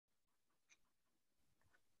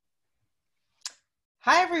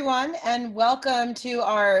Hi, everyone, and welcome to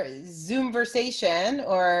our Zoomversation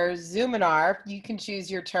or Zoominar. You can choose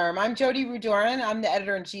your term. I'm Jodi Rudoren. I'm the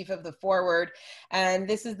editor-in-chief of The Forward, and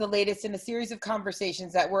this is the latest in a series of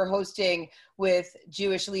conversations that we're hosting with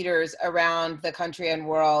Jewish leaders around the country and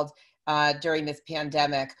world during this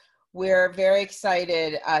pandemic. We're very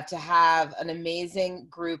excited to have an amazing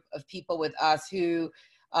group of people with us who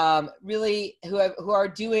are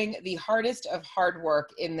doing the hardest of hard work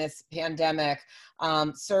in this pandemic,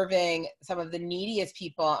 serving some of the neediest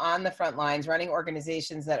people on the front lines, running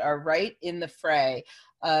organizations that are right in the fray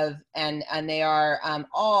of, and they are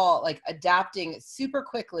all like adapting super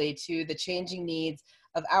quickly to the changing needs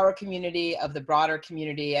of our community, of the broader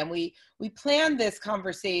community. And we planned this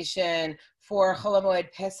conversation for Chol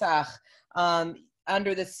HaMoed Pesach,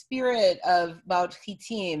 under the spirit of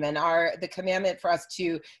chitim and the commandment for us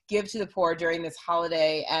to give to the poor during this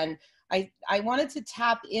holiday. And I wanted to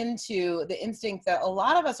tap into the instinct that a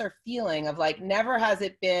lot of us are feeling of like, never has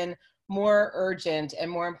it been more urgent and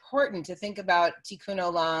more important to think about tikkun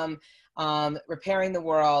olam, repairing the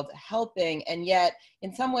world, helping. And yet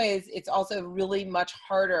in some ways, it's also really much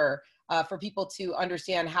harder for people to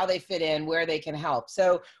understand how they fit in, where they can help.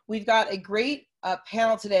 So we've got a great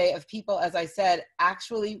panel today of people, as I said,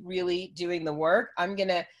 actually really doing the work. I'm going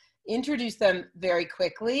to introduce them very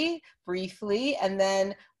quickly, briefly, and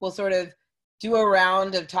then we'll sort of do a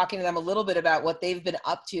round of talking to them a little bit about what they've been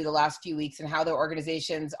up to the last few weeks and how their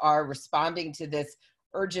organizations are responding to this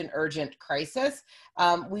urgent crisis.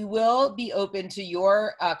 We will be open to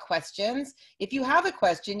your questions. If you have a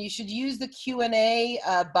question, you should use the Q&A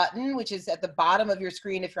button, which is at the bottom of your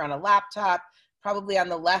screen if you're on a laptop, probably on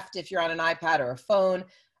the left if you're on an iPad or a phone.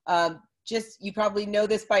 You probably know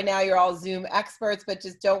this by now, you're all Zoom experts, but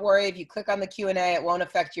just don't worry, if you click on the Q&A, it won't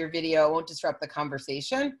affect your video, it won't disrupt the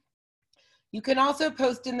conversation. You can also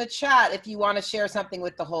post in the chat if you want to share something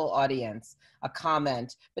with the whole audience, a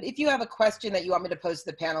comment. But if you have a question that you want me to pose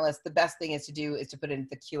to the panelists, the best thing is to put it into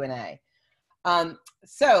the Q&A. As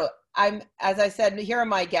I said, here are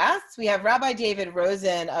my guests. We have Rabbi David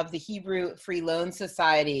Rosenn of the Hebrew Free Loan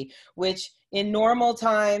Society, which in normal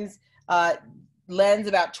times lends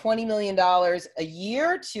about $20 million a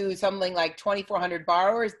year to something like 2,400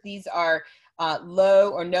 borrowers. These are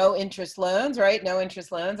low or no interest loans, right? No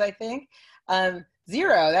interest loans, I think.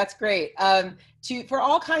 Zero, that's great. For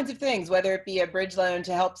all kinds of things, whether it be a bridge loan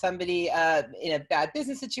to help somebody in a bad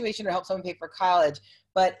business situation or help someone pay for college.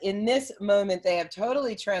 But in this moment, they have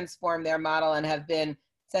totally transformed their model and have been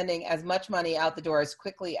sending as much money out the door as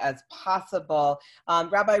quickly as possible.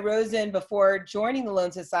 Rabbi Rosenn, before joining the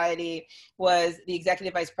Loan Society, was the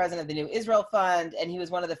executive vice president of the New Israel Fund, and he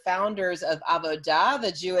was one of the founders of Avodah,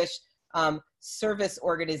 the Jewish service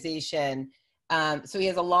organization. So he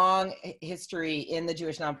has a long history in the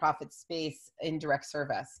Jewish nonprofit space in direct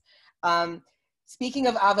service. Speaking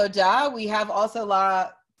of Avodah, we have also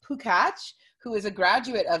Laura Pukach, who is a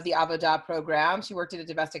graduate of the Avodah program. She worked at a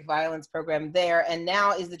domestic violence program there and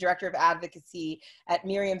now is the director of advocacy at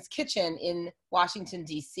Miriam's Kitchen in Washington,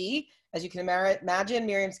 D.C. As you can imagine,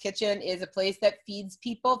 Miriam's Kitchen is a place that feeds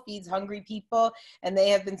people, feeds hungry people, and they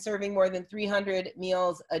have been serving more than 300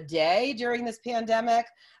 meals a day during this pandemic.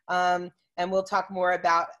 And we'll talk more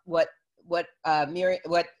about what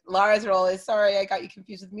Lara's role is. Sorry, I got you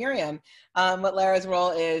confused with Miriam. What Lara's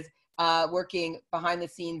role is working behind the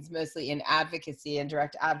scenes, mostly in advocacy and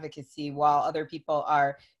direct advocacy, while other people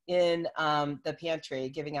are in the pantry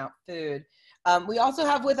giving out food. We also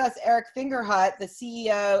have with us Eric Fingerhut, the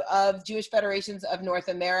CEO of Jewish Federations of North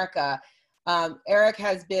America. Eric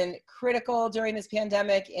has been critical during this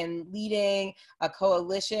pandemic in leading a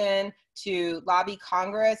coalition to lobby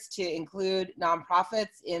Congress to include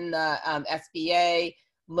nonprofits in the SBA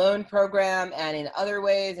loan program and in other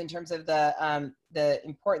ways in terms of the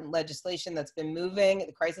important legislation that's been moving,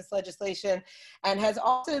 the crisis legislation, and has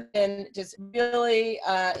also been just really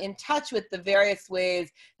in touch with the various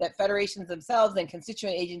ways that federations themselves and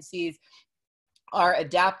constituent agencies are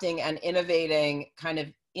adapting and innovating kind of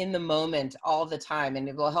in the moment all the time. And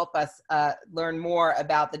it will help us learn more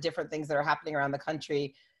about the different things that are happening around the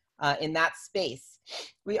country in that space.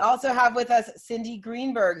 We also have with us Cindy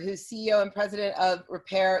Greenberg, who's CEO and president of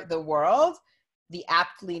Repair the World, the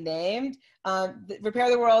aptly named.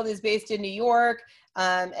 Repair the World is based in New York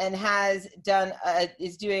and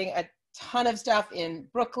is doing a ton of stuff in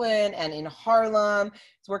Brooklyn and in Harlem.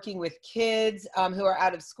 It's working with kids who are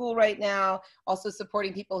out of school right now, also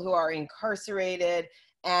supporting people who are incarcerated,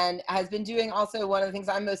 and has been doing also one of the things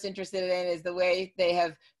I'm most interested in is the way they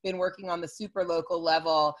have been working on the super local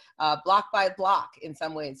level, block by block in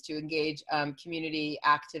some ways, to engage community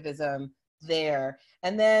activism there.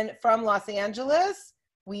 And then from Los Angeles,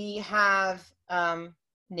 we have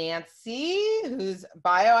Nancy, whose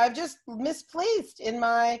bio I've just misplaced in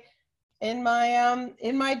my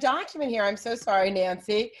document here. I'm so sorry,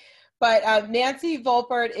 Nancy. But Nancy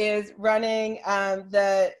Volpert is running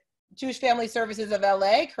the Jewish Family Services of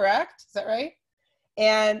LA, correct? Is that right?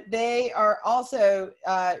 And they are also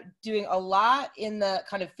doing a lot in the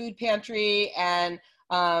kind of food pantry and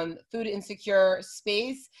food insecure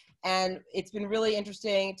space. And it's been really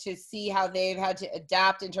interesting to see how they've had to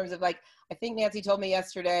adapt in terms of, like, I think Nancy told me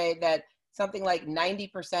yesterday that something like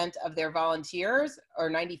 90% of their volunteers, or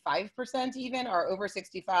 95% even, are over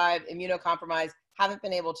 65, immunocompromised, haven't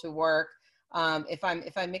been able to work. If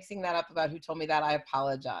I'm mixing that up about who told me that, I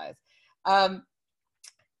apologize.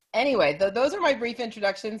 Anyway, those are my brief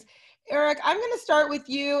introductions. Eric, I'm going to start with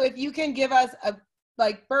you. If you can give us a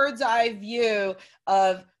bird's eye view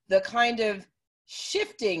of the kind of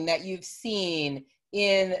shifting that you've seen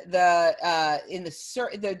in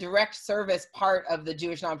the direct service part of the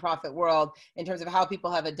Jewish nonprofit world in terms of how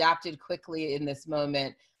people have adapted quickly in this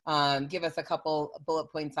moment. Give us a couple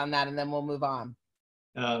bullet points on that, and then we'll move on.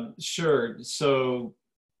 Sure. So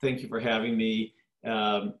thank you for having me.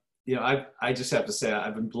 I just have to say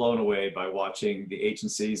I've been blown away by watching the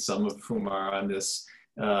agencies, some of whom are on this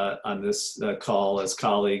call as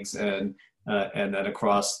colleagues, and then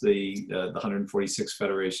across the 146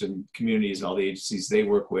 Federation communities and all the agencies they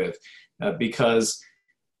work with, because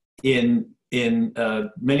in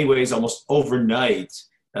many ways, almost overnight,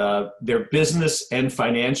 their business and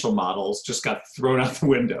financial models just got thrown out the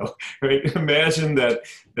window. Right? Imagine that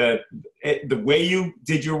the way you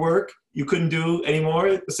did your work, you couldn't do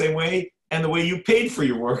anymore the same way, and the way you paid for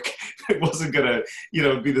your work, it wasn't gonna,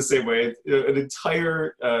 be the same way. An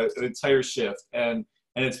entire shift, and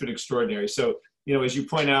it's been extraordinary. So, as you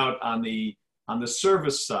point out on the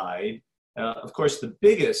service side, of course, the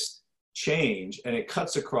biggest change, and it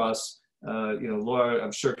cuts across. Laura,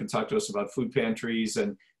 I'm sure, can talk to us about food pantries,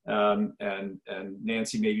 and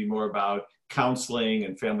Nancy maybe more about counseling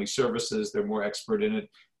and family services. They're more expert in it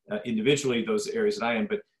individually, those areas than I am.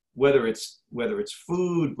 But whether it's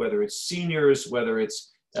food, whether it's seniors, whether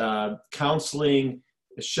it's counseling,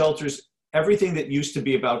 shelters, everything that used to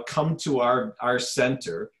be about come to our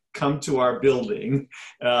center, come to our building,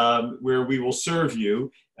 where we will serve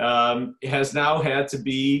you, has now had to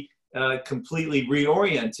be completely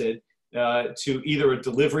reoriented to either a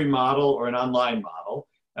delivery model or an online model.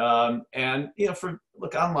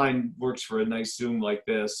 Online works for a nice Zoom like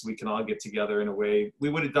this. We can all get together in a way. We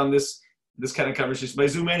would have done this kind of conversation by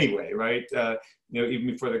Zoom anyway, right? Even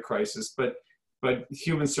before the crisis. But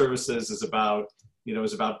human services is about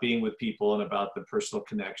being with people and about the personal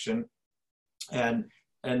connection. And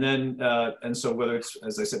so whether it's,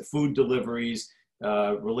 as I said, food deliveries,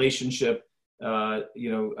 relationship,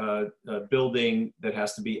 building that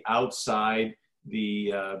has to be outside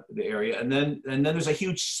the area, and then there's a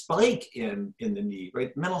huge spike in the need,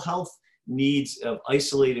 right? Mental health needs of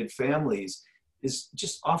isolated families is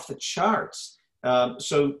just off the charts.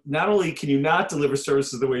 So not only can you not deliver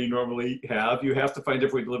services the way you normally have, you have to find a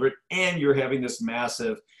different way to deliver it, and you're having this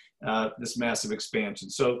massive expansion.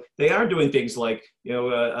 So they are doing things like,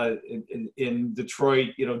 in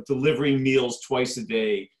Detroit, delivering meals twice a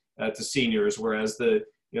day to seniors, whereas the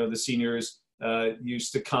seniors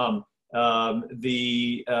used to come.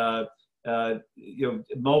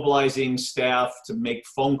 Mobilizing staff to make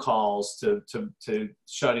phone calls to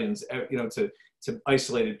shut-ins, to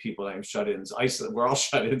isolated people. I'm shut-ins. We're all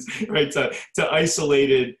shut-ins, right? To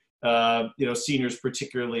isolated, seniors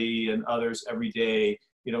particularly, and others every day.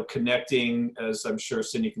 Connecting, as I'm sure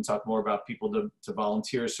Cindy can talk more about, people to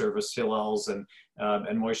volunteer service, Hillels and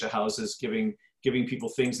Moishe houses, giving people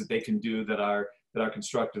things that they can do that are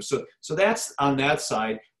constructive. So that's on that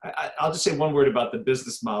side. I'll just say one word about the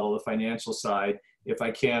business model, the financial side, if I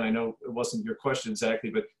can. I know it wasn't your question exactly,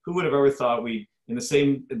 but who would have ever thought in the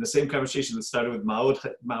same conversation that started with Ma'od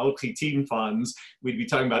Chitim funds, we'd be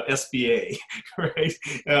talking about SBA, right?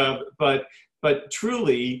 But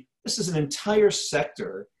truly, this is an entire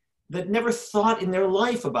sector that never thought in their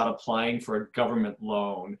life about applying for a government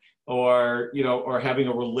loan or having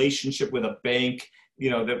a relationship with a bank,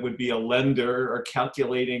 that would be a lender, or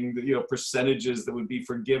calculating the, percentages that would be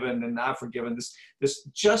forgiven and not forgiven. This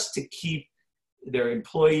just to keep their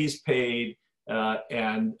employees paid,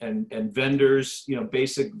 and vendors,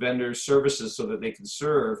 basic vendor services so that they can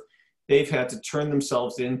serve. They've had to turn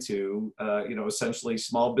themselves into, essentially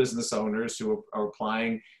small business owners who are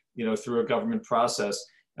applying, through a government process.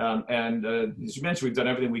 As you mentioned, we've done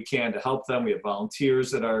everything we can to help them. We have volunteers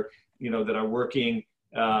that are working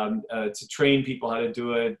to train people how to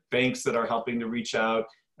do it, banks that are helping to reach out.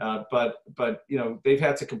 But you know, they've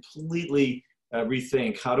had to completely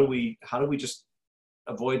rethink, how do we just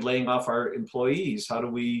avoid laying off our employees? How do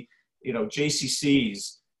we, you know,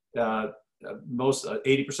 JCCs, most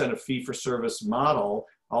 80% of fee for service model,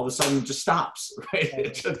 all of a sudden just stops,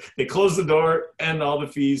 right? They close the door and all the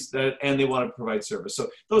fees and they want to provide service. So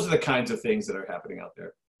those are the kinds of things that are happening out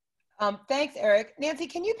there. Thanks, Eric. Nancy,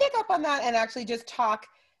 can you pick up on that and actually just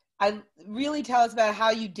really tell us about how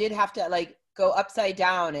you did have to like go upside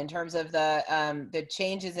down in terms of the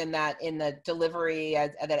changes in the delivery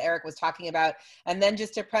that Eric was talking about. And then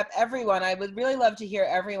just to prep everyone, I would really love to hear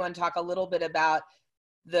everyone talk a little bit about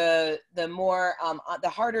the more the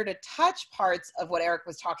harder to touch parts of what Eric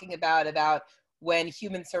was talking about when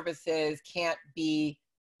human services can't be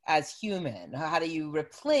as human. How do you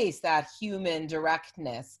replace that human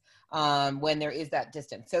directness when there is that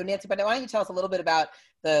distance? So Nancy, but why don't you tell us a little bit about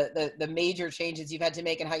the major changes you've had to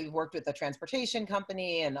make and how you've worked with the transportation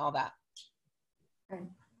company and all that.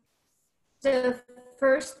 So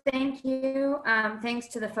first, thank you. Thanks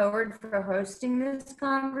to the Forward for hosting this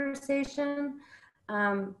conversation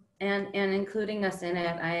and including us in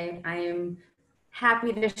it. I am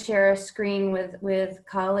happy to share a screen with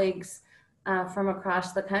colleagues from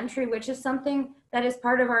across the country, which is something that is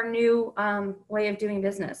part of our new way of doing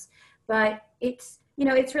business. But it's, you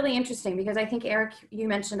know, it's really interesting because I think, Eric, you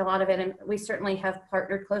mentioned a lot of it, and we certainly have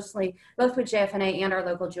partnered closely both with JFNA and our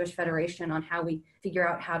local Jewish Federation on how we figure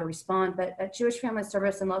out how to respond. But at Jewish Family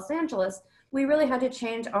Service in Los Angeles, we really had to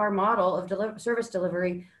change our model of service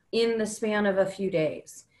delivery in the span of a few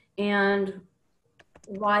days. And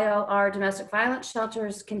while our domestic violence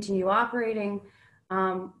shelters continue operating,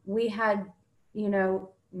 we had, you know,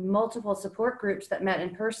 multiple support groups that met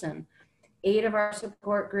in person. 8 of our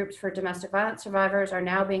support groups for domestic violence survivors are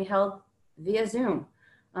now being held via Zoom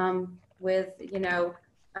with, you know,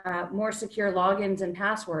 more secure logins and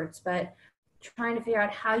passwords, but trying to figure out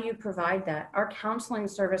how you provide that. Our counseling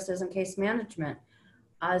services and case management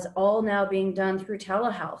is all now being done through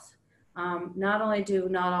telehealth. Not only do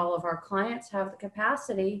not all of our clients have the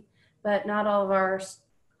capacity, but not all of our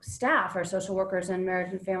staff, our social workers and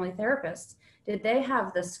marriage and family therapists, did they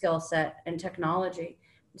have the skill set and technology?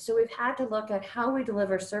 So we've had to look at how we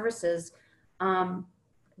deliver services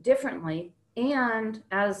differently. And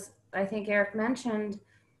as I think Eric mentioned,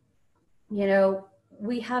 you know,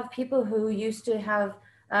 we have people who used to have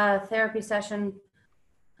a therapy session,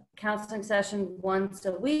 counseling session once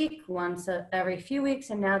a week, every few weeks,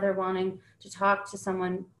 and now they're wanting to talk to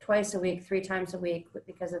someone twice a week, 3 times a week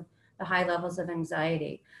because of the high levels of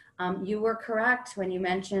anxiety. You were correct when you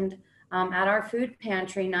mentioned at our food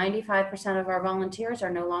pantry, 95% of our volunteers are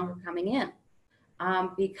no longer coming in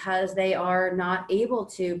because they are not able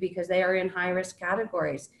to, because they are in high risk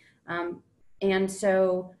categories. And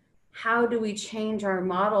so how do we change our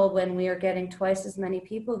model when we are getting twice as many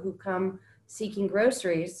people who come seeking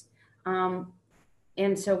groceries?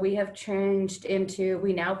 And so we have changed into,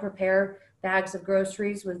 we now prepare bags of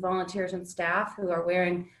groceries with volunteers and staff who are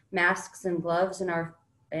wearing masks and gloves in our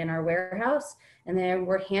warehouse. And then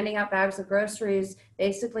we're handing out bags of groceries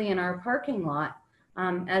basically in our parking lot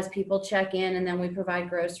as people check in, and then we provide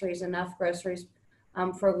groceries, enough groceries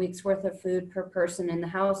for a week's worth of food per person in the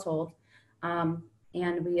household.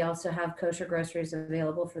 And we also have kosher groceries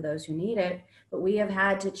available for those who need it. But we have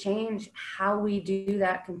had to change how we do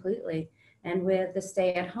that completely. And with the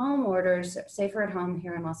stay-at-home orders, Safer at Home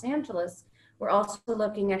here in Los Angeles, we're also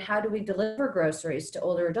looking at how do we deliver groceries to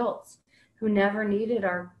older adults who never needed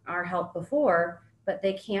our help before, but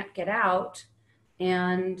they can't get out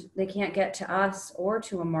and they can't get to us or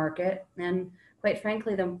to a market. And quite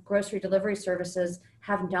frankly, the grocery delivery services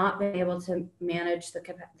have not been able to manage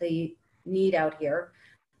the need out here.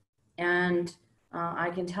 And I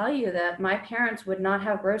can tell you that my parents would not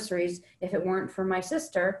have groceries if it weren't for my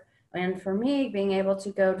sister and for me being able to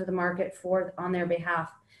go to the market on their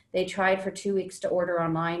behalf. They tried for 2 weeks to order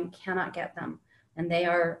online, cannot get them. And they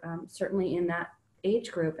are certainly in that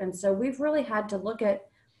age group. And so we've really had to look at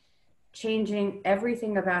changing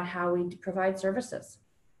everything about how we provide services.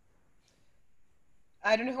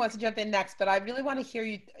 I don't know who wants to jump in next, but I really want to hear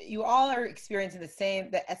you. You all are experiencing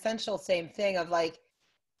the essential same thing of like,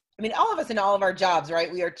 I mean, all of us in all of our jobs,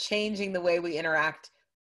 right? We are changing the way we interact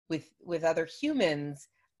with other humans.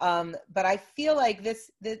 But I feel like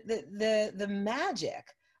the magic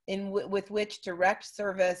with which direct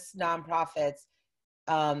service nonprofits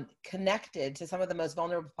connected to some of the most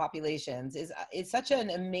vulnerable populations is such an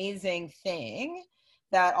amazing thing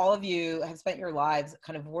that all of you have spent your lives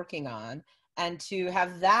kind of working on. And to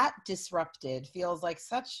have that disrupted feels like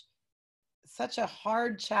such such a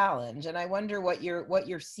hard challenge. And I wonder what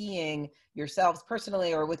you're seeing yourselves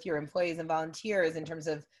personally or with your employees and volunteers in terms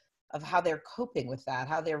of how they're coping with that,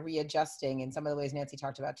 how they're readjusting in some of the ways Nancy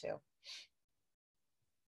talked about too.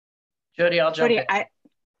 Jodi, I'll jump in.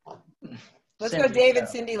 Let's Cindy, go David,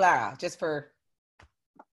 Cindy, Lara, just for.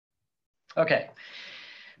 Okay.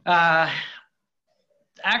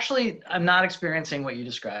 Actually, I'm not experiencing what you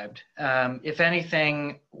described. If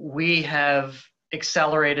anything, we have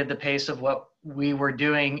accelerated the pace of what we were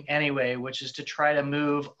doing anyway, which is to try to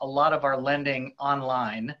move a lot of our lending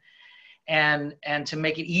online and to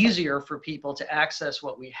make it easier for people to access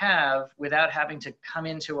what we have without having to come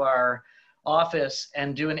into our office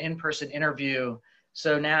and do an in-person interview.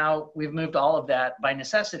 So now we've moved all of that by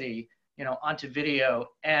necessity, onto video.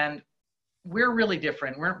 And we're really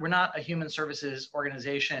different. We're not a human services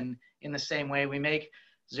organization in the same way. We make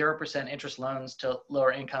 0% interest loans to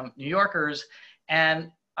lower income New Yorkers.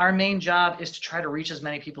 And our main job is to try to reach as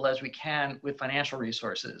many people as we can with financial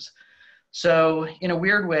resources. So in a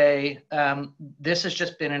weird way, this has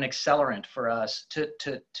just been an accelerant for us to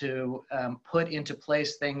put into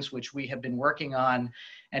place things which we have been working on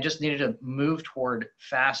and just needed to move toward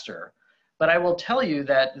faster. But I will tell you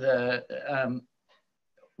that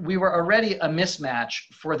we were already a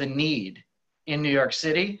mismatch for the need in New York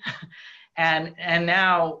City. And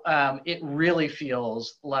now it really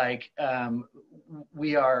feels like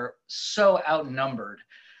we are so outnumbered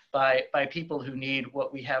by people who need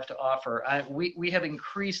what we have to offer. We have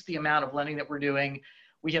increased the amount of lending that we're doing.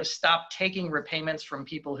 We have stopped taking repayments from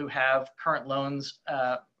people who have current loans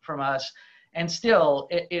from us. And still,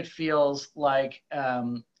 it feels like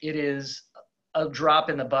it is a drop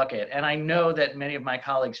in the bucket. And I know that many of my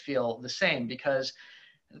colleagues feel the same, because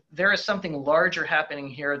there is something larger happening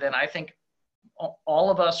here than I think all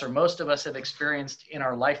of us or most of us have experienced in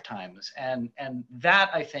our lifetimes. And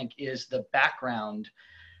that, I think, is the background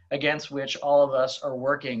against which all of us are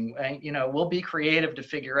working. And, we'll be creative to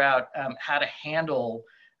figure out how to handle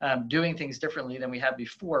doing things differently than we have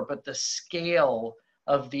before, but the scale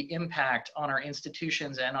of the impact on our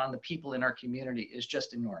institutions and on the people in our community is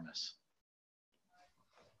just enormous.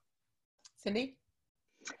 Cindy?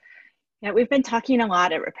 Yeah, we've been talking a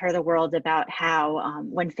lot at Repair the World about how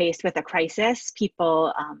when faced with a crisis,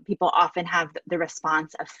 people often have the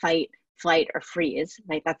response of fight, flight, or freeze,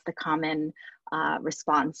 right? That's the common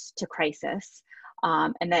response to crisis.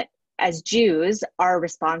 And that as Jews, our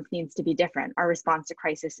response needs to be different. Our response to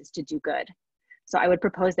crisis is to do good. So I would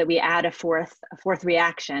propose that we add a fourth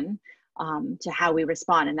reaction to how we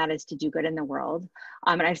respond, and that is to do good in the world.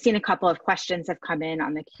 And I've seen a couple of questions have come in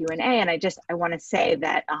on the Q&A, and I want to say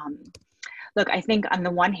that, look, I think on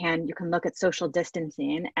the one hand, you can look at social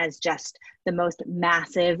distancing as just the most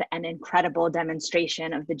massive and incredible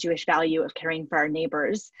demonstration of the Jewish value of caring for our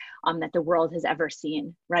neighbors that the world has ever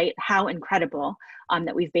seen, right? How incredible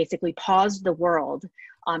that we've basically paused the world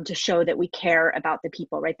to show that we care about the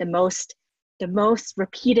people, right? The most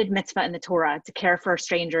repeated mitzvah in the Torah, to care for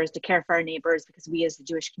strangers, to care for our neighbors, because we as the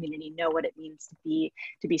Jewish community know what it means to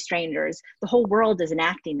be strangers. The whole world is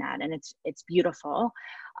enacting that, and it's beautiful.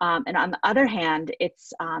 And on the other hand,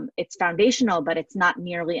 it's foundational, but it's not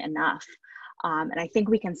nearly enough. And I think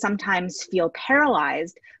we can sometimes feel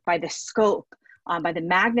paralyzed by the scope, by the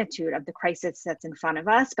magnitude of the crisis that's in front of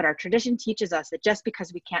us. But our tradition teaches us that just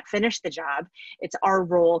because we can't finish the job, it's our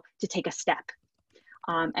role to take a step.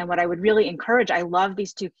 And what I would really encourage, I love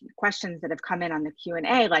these two questions that have come in on the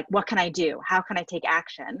Q&A, like, what can I do? How can I take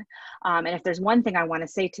action? And if there's one thing I want to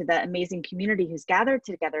say to the amazing community who's gathered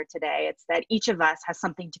together today, it's that each of us has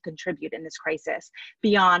something to contribute in this crisis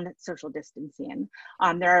beyond social distancing.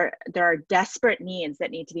 There are desperate needs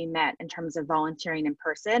that need to be met in terms of volunteering in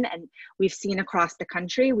person. And we've seen across the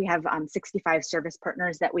country, we have 65 service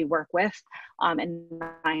partners that we work with in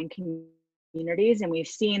 9 communities. And we've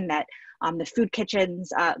seen that the food kitchens,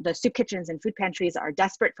 the soup kitchens and food pantries are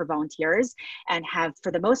desperate for volunteers and have,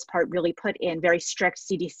 for the most part, really put in very strict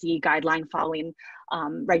CDC guideline following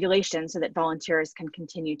regulations so that volunteers can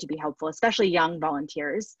continue to be helpful, especially young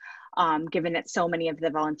volunteers. Given that so many of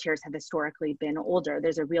the volunteers have historically been older,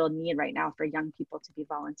 there's a real need right now for young people to be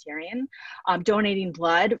volunteering. Donating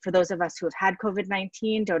blood for those of us who have had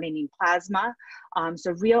COVID-19, donating plasma.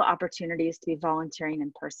 So real opportunities to be volunteering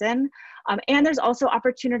in person. And there's also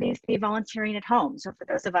opportunities to be volunteering at home. So for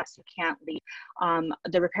those of us who can't leave,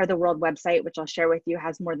 the Repair the World website, which I'll share with you,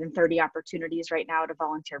 has more than 30 opportunities right now to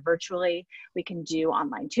volunteer virtually. We can do do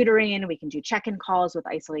online tutoring. We can do check-in calls with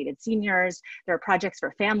isolated seniors. There are projects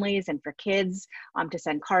for families and for kids to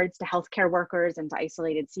send cards to healthcare workers and to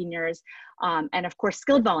isolated seniors. And of course,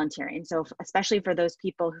 skilled volunteering. So especially for those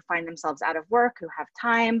people who find themselves out of work, who have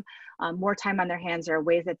time, more time on their hands, there are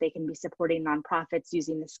ways that they can be supporting nonprofits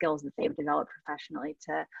using the skills that they've developed professionally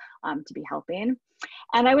to be helping.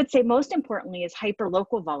 And I would say most importantly is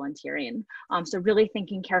hyper-local volunteering. So really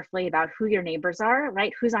thinking carefully about who your neighbors are,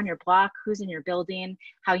 right? Who's on your block, who's in your building,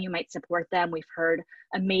 how you might support them. We've heard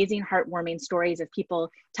amazing, heartwarming stories of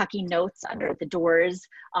people tucking notes under the doors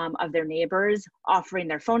of their neighbors, offering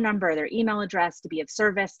their phone number, their email address to be of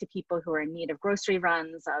service to people who are in need of grocery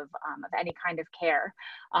runs, of any kind of care.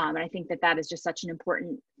 And I think that that is just such an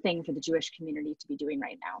important thing for the Jewish community to be doing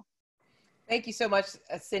right now. Thank you so much,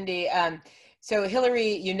 Cindy. So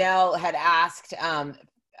Hillary Unell had asked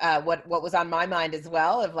what was on my mind as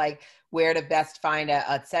well, of like where to best find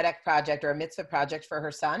a tzedek project or a mitzvah project for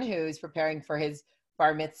her son who's preparing for his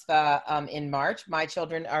bar mitzvah in March. My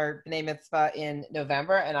children are b'nai mitzvah in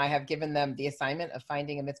November, and I have given them the assignment of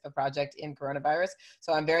finding a mitzvah project in coronavirus.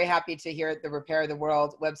 So I'm very happy to hear the Repair the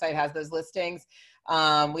World website has those listings.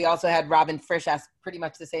 We also had Robin Frisch ask pretty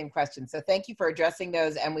much the same question. So thank you for addressing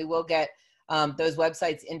those, and we will get those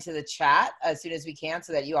websites into the chat as soon as we can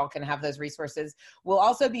so that you all can have those resources. We'll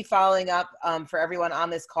also be following up for everyone on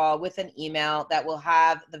this call with an email that will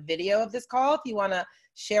have the video of this call if you want to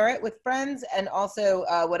share it with friends, and also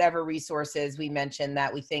whatever resources we mentioned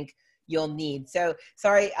that we think you'll need. So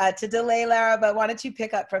sorry to delay, Lara, but why don't you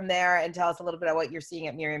pick up from there and tell us a little bit about what you're seeing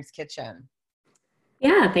at Miriam's Kitchen?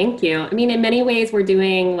 Yeah, thank you. I mean, in many ways, we're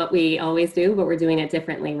doing what we always do, but we're doing it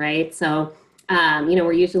differently, right? So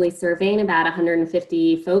we're usually serving about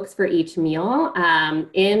 150 folks for each meal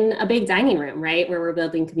in a big dining room, right, where we're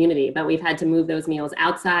building community. But we've had to move those meals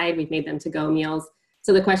outside. We've made them to-go meals.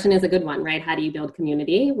 So the question is a good one, right? How do you build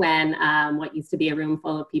community when what used to be a room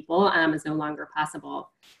full of people is no longer possible?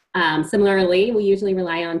 Similarly, we usually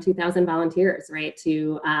rely on 2,000 volunteers, right,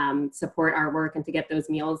 to support our work and to get those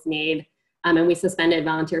meals made. And we suspended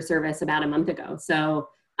volunteer service about a month ago. So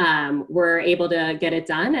we're able to get it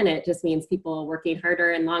done, and it just means people working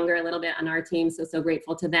harder and longer a little bit on our team. So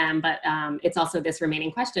grateful to them. But it's also this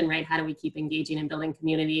remaining question, right? How do we keep engaging and building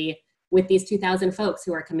community with these 2,000 folks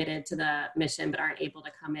who are committed to the mission but aren't able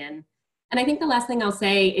to come in? And I think the last thing I'll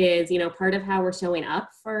say is, part of how we're showing up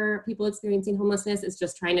for people experiencing homelessness is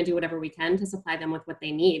just trying to do whatever we can to supply them with what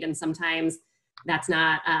they need. And sometimes that's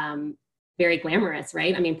not very glamorous,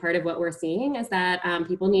 right? I mean, part of what we're seeing is that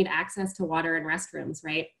people need access to water and restrooms,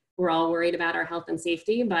 right? We're all worried about our health and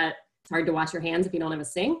safety, but it's hard to wash your hands if you don't have a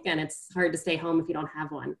sink, and it's hard to stay home if you don't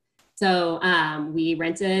have one. So we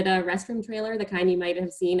rented a restroom trailer, the kind you might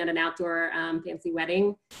have seen at an outdoor fancy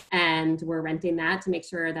wedding, and we're renting that to make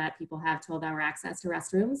sure that people have 12-hour access to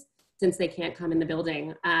restrooms since they can't come in the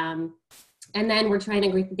building. And then we're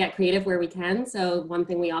trying to get creative where we can. So one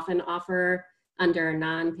thing we often offer under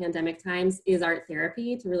non-pandemic times is art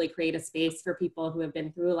therapy, to really create a space for people who have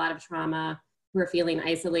been through a lot of trauma, who are feeling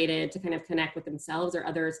isolated, to kind of connect with themselves or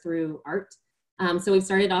others through art. So we've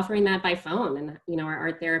started offering that by phone, and our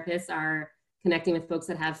art therapists are connecting with folks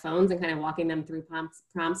that have phones and kind of walking them through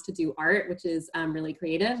prompts to do art, which is really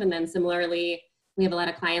creative. And then similarly, we have a lot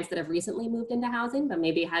of clients that have recently moved into housing, but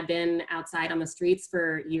maybe had been outside on the streets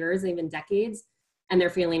for years, even decades, and they're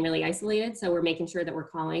feeling really isolated. So we're making sure that we're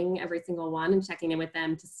calling every single one and checking in with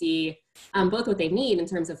them to see both what they need in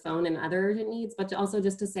terms of phone and other urgent needs, but also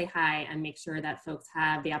just to say hi and make sure that folks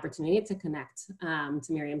have the opportunity to connect to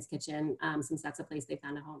Miriam's Kitchen, since that's a place they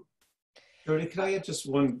found a home. Jodi, can I add just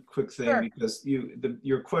one quick thing? Sure. Because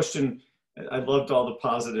your question, I loved all the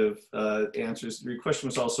positive answers. Your question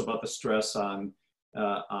was also about the stress on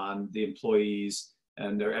the employees,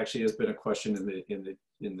 and there actually has been a question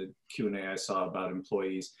in the Q&A I saw about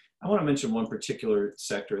employees. I want to mention one particular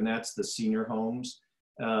sector, and that's the senior homes.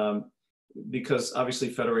 Because obviously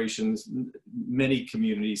federations, many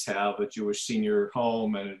communities have a Jewish senior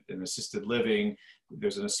home and an assisted living.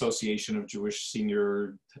 There's an association of Jewish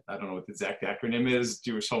senior, I don't know what the exact acronym is,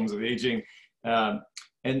 Jewish Homes of Aging. And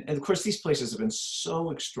of course, these places have been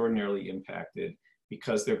so extraordinarily impacted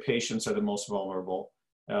because their patients are the most vulnerable.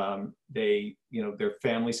 Their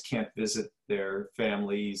families can't visit their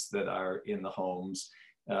families that are in the homes.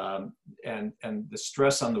 And the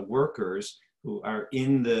stress on the workers who are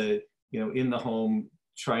in the home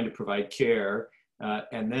trying to provide care,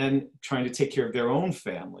 and then trying to take care of their own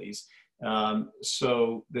families.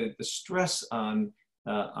 So the stress on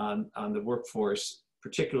the workforce,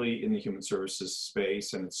 particularly in the human services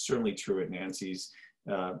space, and it's certainly true at Nancy's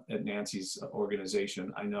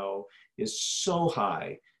organization, I know, is so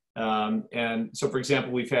high And so, for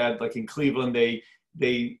example, we've had, like in Cleveland,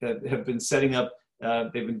 they have been setting up,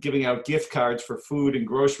 they've been giving out gift cards for food and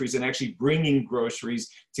groceries, and actually bringing groceries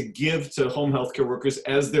to give to home healthcare workers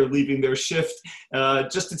as they're leaving their shift,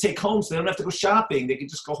 just to take home, so they don't have to go shopping. They can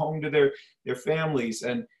just go home to their families.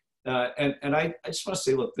 And I just want to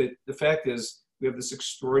say, look, the fact is, we have this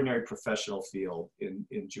extraordinary professional field in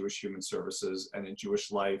Jewish human services and in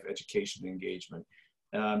Jewish life, education, and engagement.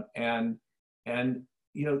 And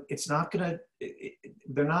you know, it's not gonna,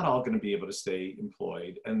 they're not all gonna be able to stay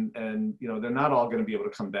employed, and you know, they're not all gonna be able to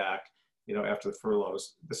come back, you know, after the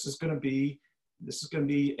furloughs. This is gonna be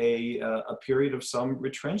a period of some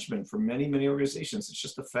retrenchment for many, many organizations. It's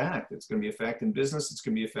just a fact. It's gonna be a fact in business. It's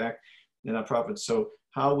gonna be a fact in nonprofits. So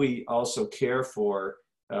how we also care for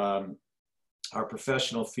our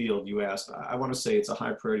professional field, you asked, I want to say it's a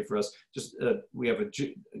high priority for us. Just we have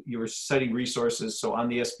you were citing resources. So on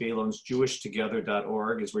the SBA loans,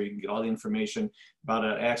 jewishtogether.org is where you can get all the information about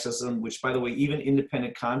access them, which, by the way, even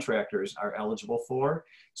independent contractors are eligible for.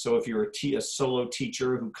 So if you're a solo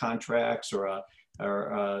teacher who contracts, or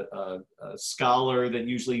a scholar that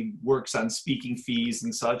usually works on speaking fees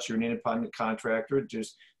and such, you're an independent contractor,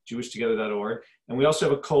 just jewishtogether.org. And we also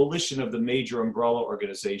have a coalition of the major umbrella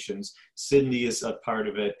organizations. Sydney is a part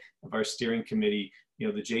of it, of our steering committee, you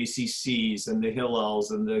know, the JCCs and the Hillels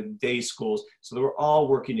and the day schools. So we're all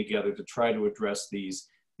working together to try to address these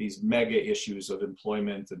mega issues of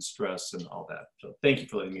employment and stress and all that. So thank you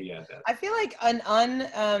for letting me add that. I feel like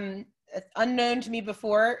an unknown to me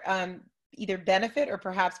before, either benefit or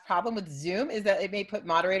perhaps problem with Zoom is that it may put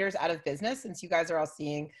moderators out of business, since you guys are all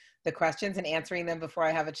seeing the questions and answering them before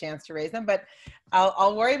I have a chance to raise them, but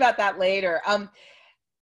I'll worry about that later.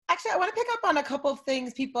 Actually, I want to pick up on a couple of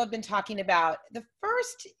things people have been talking about. The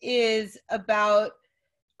first is about,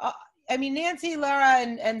 I mean, Nancy, Lara,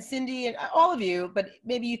 and Cindy, and all of you, but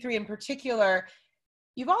maybe you three in particular,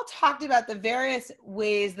 you've all talked about the various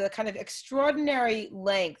ways, the kind of extraordinary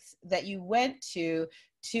lengths that you went to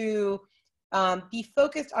be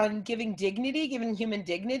focused on giving human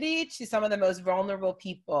dignity to some of the most vulnerable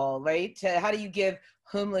people, right? To how do you give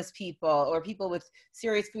homeless people, or people with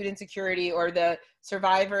serious food insecurity, or the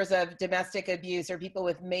survivors of domestic abuse, or people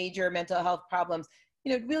with major mental health problems,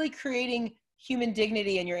 you know, really creating human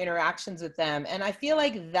dignity in your interactions with them. And I feel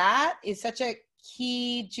like that is such a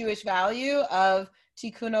key Jewish value of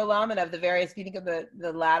tikkun olam, and of the various, if you think of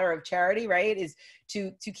the ladder of charity, right, is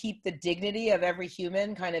to keep the dignity of every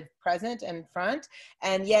human kind of present and front.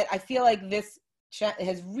 And yet I feel like this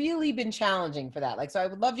has really been challenging for that. Like, so I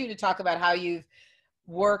would love you to talk about how you've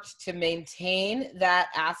worked to maintain that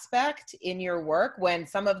aspect in your work, when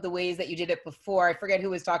some of the ways that you did it before, I forget who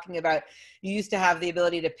was talking about, you used to have the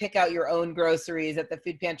ability to pick out your own groceries at the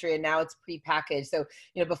food pantry, and now it's prepackaged. So,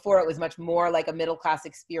 you know, before it was much more like a middle class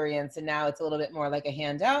experience, and now it's a little bit more like a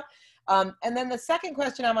handout. And then the second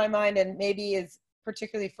question on my mind, and maybe is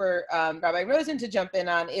particularly for Rabbi Rosenn to jump in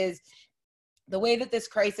on, is the way that this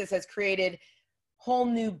crisis has created whole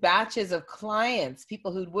new batches of clients,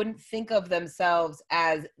 people who wouldn't think of themselves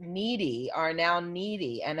as needy are now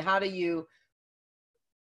needy. And how do you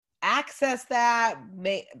access that,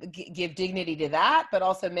 give dignity to that, but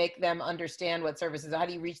also make them understand what services, how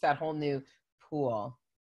do you reach that whole new pool?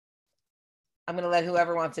 I'm going to let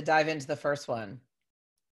whoever wants to dive into the first one.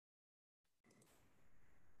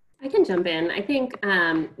 I can jump in. I think,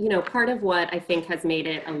 you know, part of what I think has made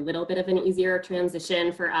it a little bit of an easier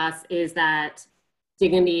transition for us is that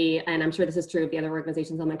dignity, and I'm sure this is true of the other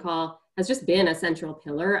organizations on the call, has just been a central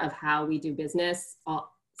pillar of how we do business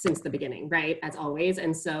since the beginning, right, as always.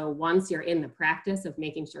 And so once you're in the practice of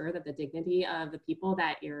making sure that the dignity of the people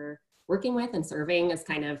that you're working with and serving is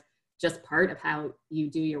kind of just part of how you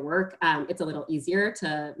do your work, it's a little easier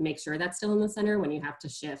to make sure that's still in the center when you have to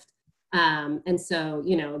shift. And so,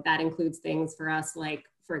 you know, that includes things for us, like,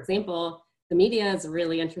 for example, the media is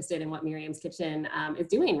really interested in what Miriam's Kitchen is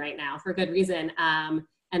doing right now, for good reason.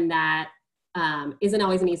 And that isn't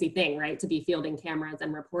always an easy thing, right? To be fielding cameras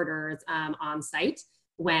and reporters on site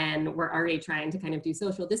when we're already trying to kind of do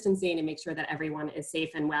social distancing and make sure that everyone is safe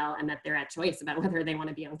and well, and that they're at choice about whether they want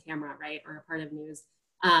to be on camera, right? Or a part of news.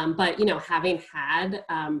 But, you know, having had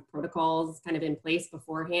protocols kind of in place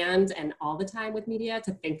beforehand and all the time with media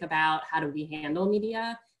to think about how do we handle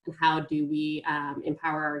media, and how do we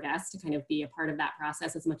empower our guests to kind of be a part of that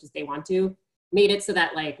process as much as they want to, made it so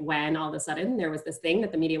that, like, when all of a sudden there was this thing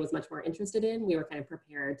that the media was much more interested in, we were kind of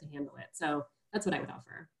prepared to handle it. So that's what I would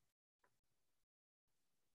offer.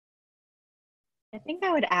 I think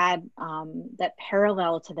I would add that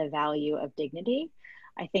parallel to the value of dignity,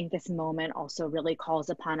 I think this moment also really calls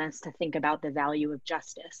upon us to think about the value of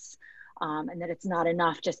justice. and that it's not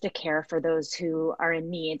enough just to care for those who are in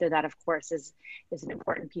need, though that of course is an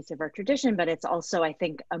important piece of our tradition, but it's also, I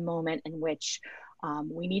think, a moment in which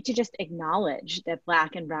we need to just acknowledge that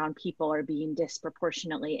Black and Brown people are being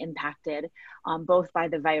disproportionately impacted, both by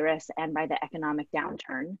the virus and by the economic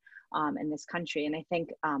downturn in this country. And I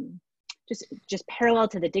think just parallel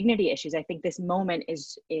to the dignity issues, I think this moment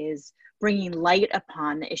is bringing light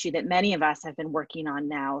upon the issue that many of us have been working on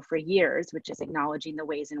now for years, which is acknowledging the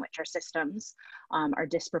ways in which our systems are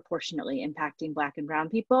disproportionately impacting Black and Brown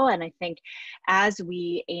people. And I think as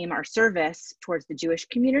we aim our service towards the Jewish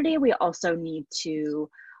community, we also need to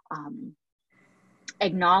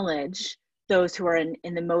acknowledge those who are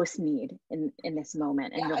in the most need in this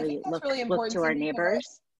moment, and really look to our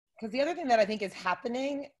neighbors. Because the other thing that I think is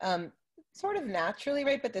happening, sort of naturally,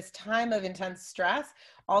 right? But this time of intense stress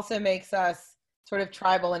also makes us sort of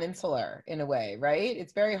tribal and insular in a way, right?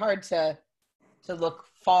 It's very hard to look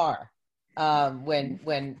far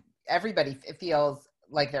when everybody feels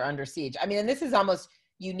like they're under siege. I mean, and this is almost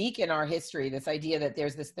unique in our history, this idea that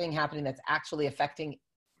there's this thing happening that's actually affecting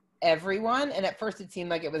everyone. And at first it seemed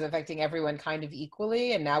like it was affecting everyone kind of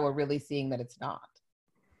equally, and now we're really seeing that it's not.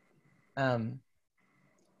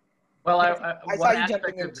 Well, I saw you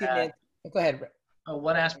jumping in 2 minutes. Go ahead.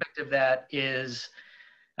 One aspect of that is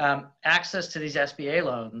access to these SBA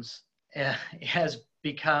loans it's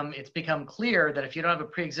become clear that if you don't have a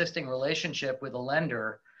pre-existing relationship with a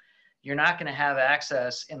lender, you're not going to have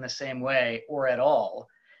access in the same way or at all.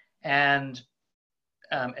 And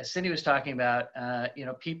as Cindy was talking about,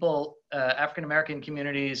 people, African-American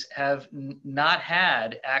communities have not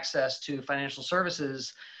had access to financial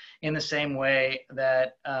services in the same way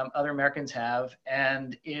that other Americans have.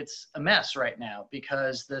 And it's a mess right now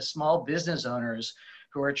because the small business owners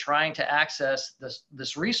who are trying to access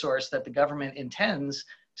this resource that the government intends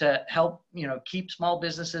to help keep small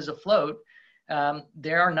businesses afloat,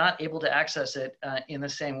 they are not able to access it in the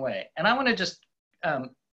same way. And I want to just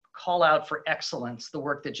call out for excellence the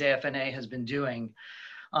work that JFNA has been doing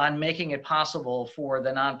on making it possible for the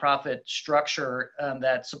nonprofit structure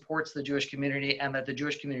that supports the Jewish community and that the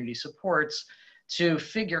Jewish community supports to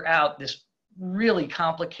figure out this really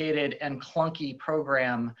complicated and clunky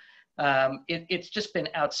program. It's just been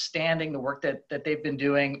outstanding, the work that they've been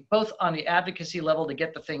doing, both on the advocacy level to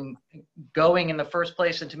get the thing going in the first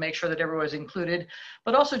place and to make sure that everyone's included,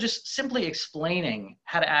 but also just simply explaining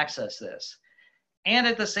how to access this. And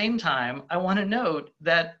at the same time, I want to note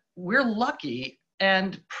that we're lucky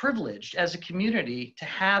and privileged as a community to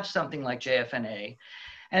have something like JFNA.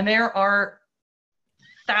 And there are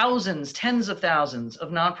thousands, tens of thousands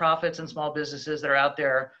of nonprofits and small businesses that are out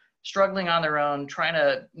there struggling on their own, trying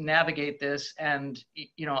to navigate this, and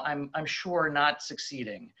I'm sure not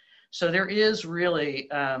succeeding. So there is really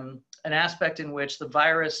an aspect in which the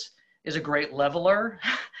virus is a great leveler,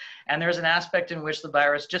 and there's an aspect in which the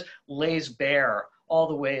virus just lays bare all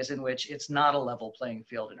the ways in which it's not a level playing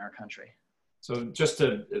field in our country. So just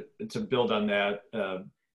to build on that,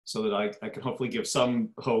 so that I can hopefully give some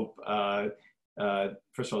hope.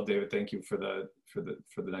 First of all, David, thank you for the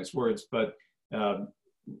nice words. But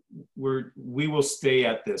we will stay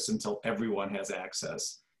at this until everyone has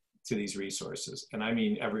access to these resources, and I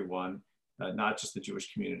mean everyone, not just the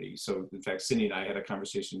Jewish community. So in fact, Cindy and I had a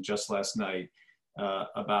conversation just last night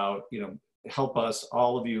about help us,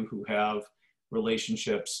 all of you who have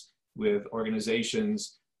relationships with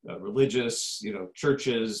organizations. Religious,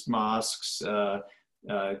 churches, mosques,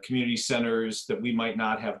 community centers that we might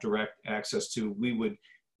not have direct access to. We would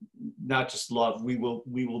not just love, we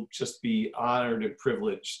will just be honored and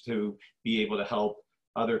privileged to be able to help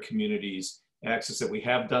other communities access it. We've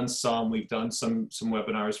done some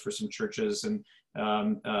webinars for some churches and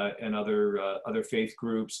other faith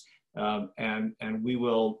groups. And we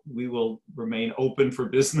will remain open for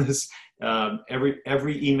business.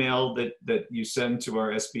 Every email that you send to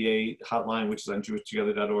our SBA hotline, which is on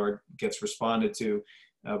jewishtogether.org, gets responded to.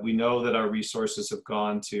 We know that our resources have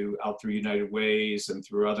gone out through United Ways and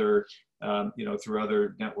through other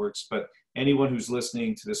networks. But anyone who's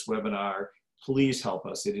listening to this webinar, please help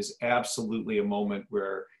us. It is absolutely a moment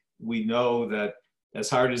where we know that, as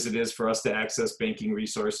hard as it is for us to access banking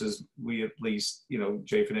resources, we at least,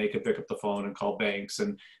 JFNA can pick up the phone and call banks,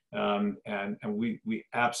 and we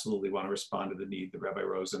absolutely want to respond to the need that Rabbi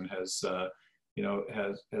Rosenn has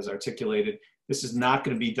articulated. This is not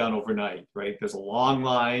going to be done overnight, right? There's a long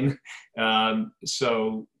line,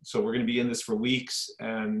 so we're going to be in this for weeks,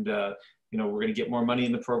 and we're going to get more money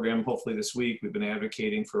in the program hopefully this week. We've been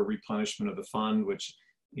advocating for a replenishment of the fund, which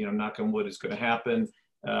knock on wood is going to happen.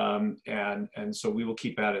 And so we will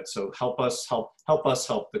keep at it. So help us help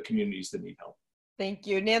the communities that need help. Thank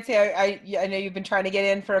you. Nancy, I know you've been trying to get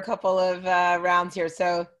in for a couple of rounds here,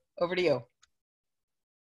 so over to you.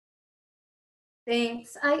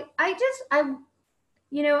 Thanks. I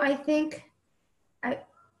think a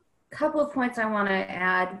couple of points I want to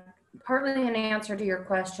add, partly an answer to your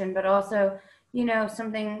question, but also,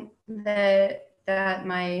 something that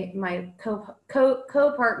my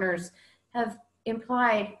co-partners have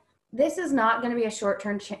implied. This is not going to be a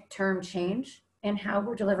short-term change in how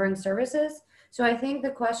we're delivering services. So I think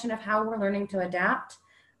the question of how we're learning to adapt,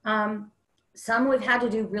 some we've had to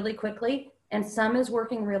do really quickly, and some is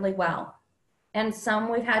working really well. And some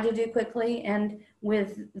we've had to do quickly, and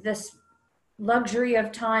with this luxury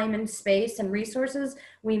of time and space and resources,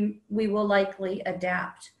 we will likely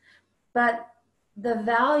adapt. But the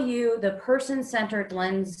value, the person-centered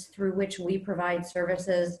lens through which we provide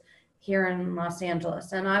services here in Los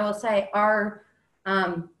Angeles, and I will say our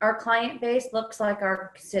client base looks like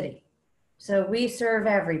our city. So we serve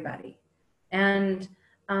everybody. And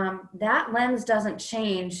that lens doesn't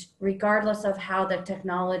change regardless of how the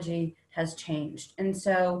technology has changed. And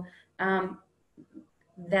so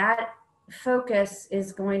that focus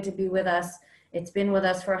is going to be with us. It's been with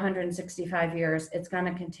us for 165 years. It's going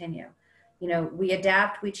to continue. We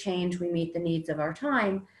adapt, we change, we meet the needs of our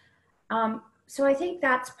time. So I think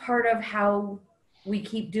that's part of how we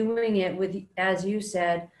keep doing it with, as you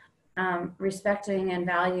said, respecting and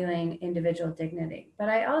valuing individual dignity. But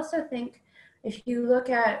I also think if you look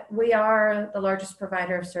at, we are the largest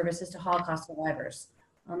provider of services to Holocaust survivors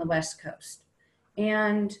on the West Coast.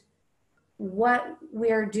 And what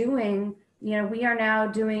we're doing, we are now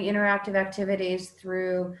doing interactive activities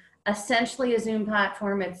through essentially a Zoom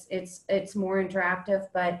platform. It's more interactive,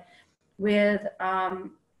 but with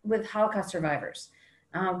Holocaust survivors.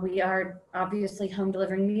 We are obviously home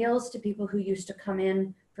delivering meals to people who used to come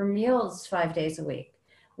in for meals 5 days a week.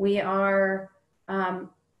 We've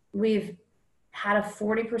had a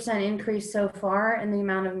 40% increase so far in the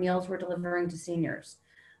amount of meals we're delivering to seniors.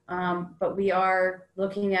 But we are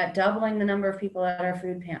looking at doubling the number of people at our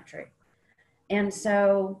food pantry. And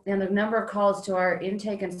so, and the number of calls to our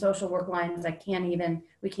intake and social work lines, we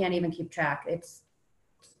can't even keep track.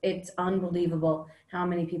 It's unbelievable how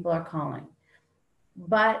many people are calling.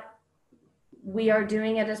 But we are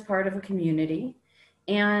doing it as part of a community.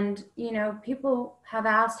 And, people have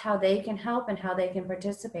asked how they can help and how they can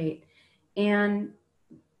participate. And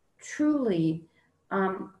truly,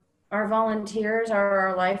 our volunteers are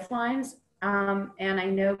our lifelines. And I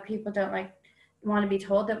know people don't want to be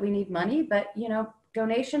told that we need money, but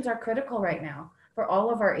donations are critical right now for all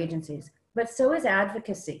of our agencies, but so is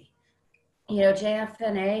advocacy.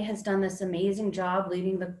 JFNA has done this amazing job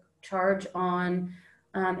leading the charge on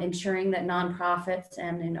ensuring that nonprofits,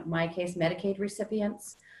 and in my case, Medicaid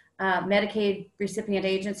recipient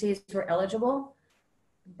agencies were eligible.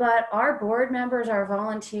 But our board members, our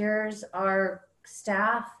volunteers, our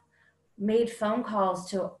staff made phone calls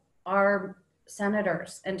to our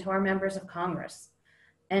senators and to our members of Congress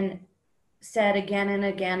and said again and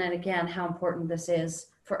again and again how important this is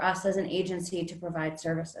for us as an agency to provide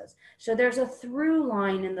services. So there's a through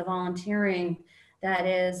line in the volunteering that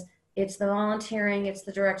is, it's the volunteering, it's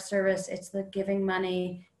the direct service, it's the giving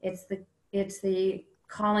money, it's the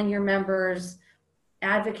calling your members,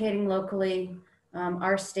 advocating locally.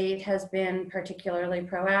 Our state has been particularly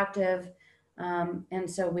proactive. And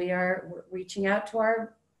so we are reaching out to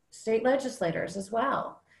our state legislators as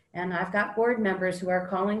well. And I've got board members who are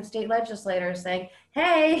calling state legislators saying,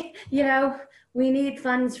 hey, we need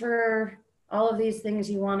funds for all of these things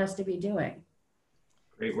you want us to be doing.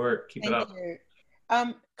 Great work. Keep it up.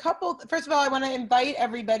 First of all, I want to invite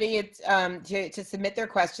everybody to submit their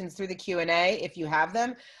questions through the Q&A if you have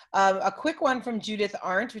them. A quick one from Judith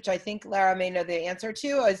Arndt, which I think Lara may know the answer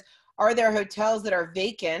to, is, are there hotels that are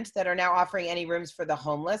vacant that are now offering any rooms for the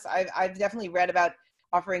homeless? I've definitely read about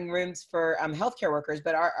offering rooms for healthcare workers,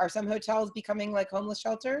 but are some hotels becoming like homeless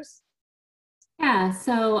shelters? Yeah,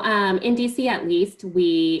 so in DC at least,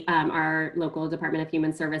 our local Department of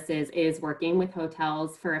Human Services is working with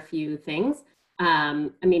hotels for a few things.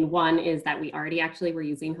 One is that we already actually were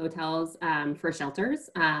using hotels for shelters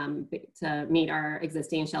to meet our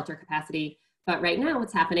existing shelter capacity. But right now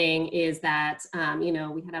what's happening is that,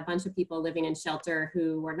 we had a bunch of people living in shelter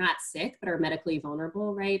who were not sick, but are medically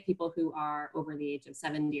vulnerable, right? People who are over the age of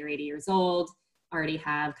 70 or 80 years old, already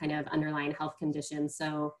have kind of underlying health conditions.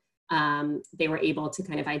 So they were able to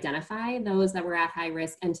kind of identify those that were at high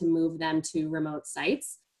risk and to move them to remote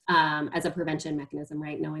sites as a prevention mechanism,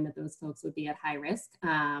 right? Knowing that those folks would be at high risk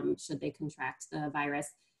should they contract the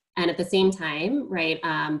virus. And at the same time, right,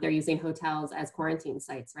 they're using hotels as quarantine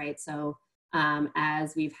sites, right? So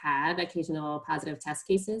as we've had occasional positive test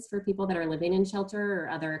cases for people that are living in shelter or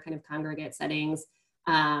other kind of congregate settings.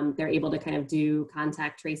 They're able to kind of do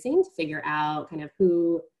contact tracing to figure out kind of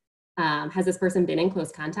who has this person been in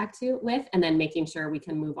close contact with, and then making sure we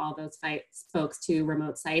can move all those folks to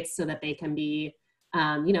remote sites so that they can be,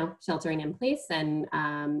 sheltering in place and,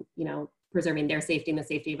 preserving their safety and the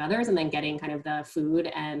safety of others, and then getting kind of the food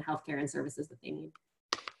and healthcare and services that they need.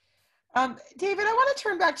 David, I want to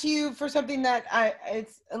turn back to you for something that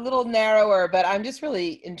it's a little narrower, but I'm just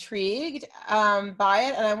really intrigued by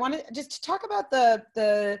it. And I want to just talk about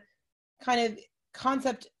the kind of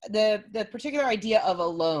concept, the particular idea of a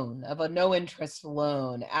loan, of a no interest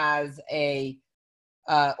loan as a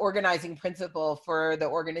organizing principle for the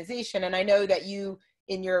organization. And I know that you,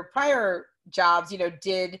 in your prior jobs,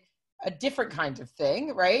 did a different kind of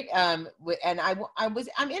thing, right? And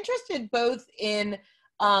I'm interested both in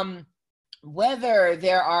whether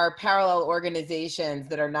there are parallel organizations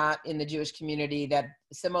that are not in the Jewish community that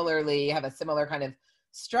similarly have a similar kind of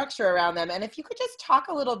structure around them. And if you could just talk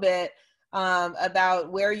a little bit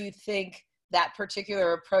about where you think that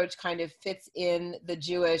particular approach kind of fits in the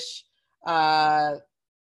Jewish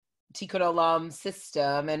Tikkun Olam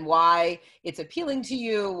system, and why it's appealing to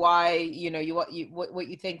you, why, what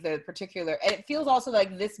you think the particular, and it feels also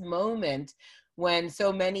like this moment when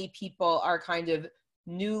so many people are kind of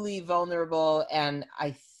newly vulnerable, and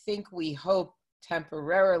I think we hope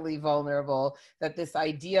temporarily vulnerable, that this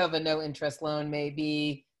idea of a no interest loan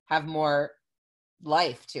may have more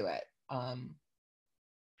life to it.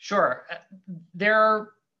 Sure.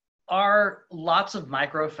 There are lots of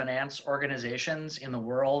microfinance organizations in the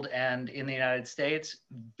world and in the United States.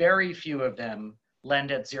 Very few of them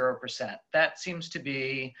lend at 0%. That seems to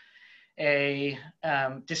be a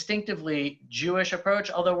distinctively Jewish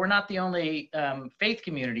approach, although we're not the only faith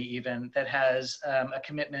community even that has a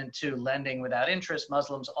commitment to lending without interest.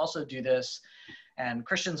 Muslims also do this, and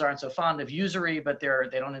Christians aren't so fond of usury, but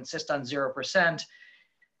they don't insist on 0%.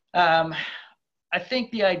 I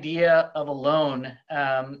think the idea of a loan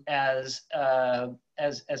as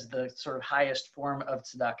the sort of highest form of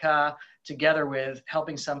tzedakah, together with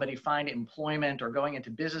helping somebody find employment or going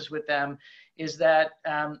into business with them, is that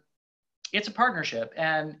it's a partnership,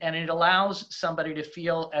 and it allows somebody to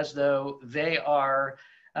feel as though they are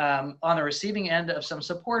on the receiving end of some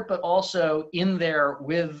support, but also in there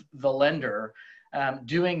with the lender,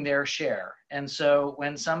 doing their share. And so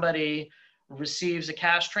when somebody receives a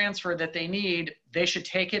cash transfer that they need, they should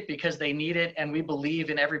take it because they need it, and we believe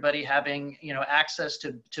in everybody having access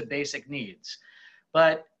to basic needs.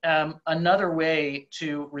 But another way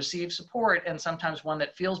to receive support, and sometimes one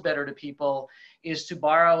that feels better to people, is to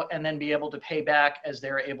borrow and then be able to pay back as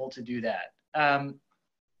they're able to do that. I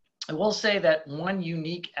will say that one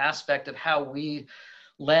unique aspect of how we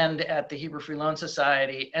lend at the Hebrew Free Loan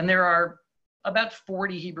Society, and there are about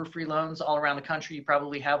 40 Hebrew Free Loans all around the country. You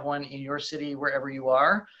probably have one in your city, wherever you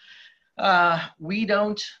are. We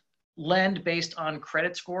don't lend based on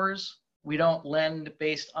credit scores. We don't lend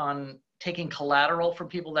based on taking collateral from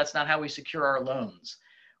people. That's not how we secure our loans.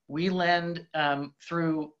 We lend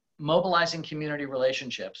through mobilizing community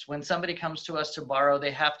relationships. When somebody comes to us to borrow,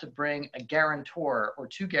 they have to bring a guarantor or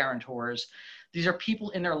two guarantors. These are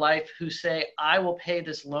people in their life who say, I will pay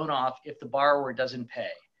this loan off if the borrower doesn't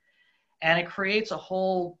pay. And it creates a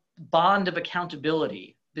whole bond of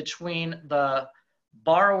accountability between the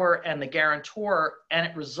borrower and the guarantor, and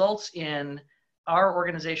it results in our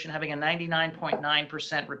organization having a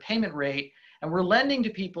 99.9% repayment rate. And we're lending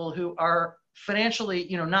to people who are financially,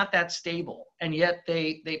 not that stable, and yet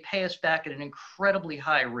they pay us back at an incredibly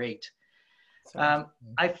high rate.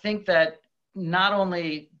 I think that not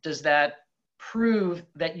only does that prove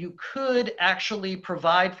that you could actually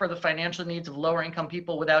provide for the financial needs of lower income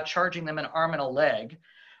people without charging them an arm and a leg.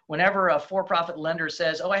 Whenever a for-profit lender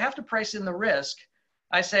says, oh, I have to price in the risk,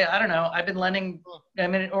 I say, I don't know,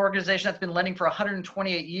 I'm an organization that's been lending for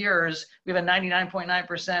 128 years. We have a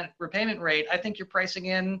 99.9% repayment rate. I think you're pricing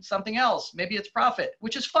in something else. Maybe it's profit,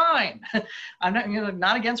 which is fine. I'm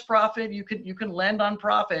not against profit. You can lend on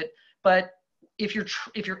profit, but if your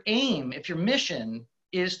mission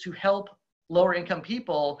is to help lower income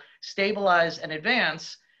people stabilize and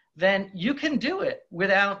advance, then you can do it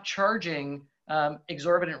without charging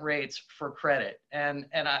exorbitant rates for credit. And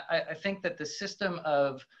I think that the system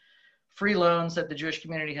of free loans that the Jewish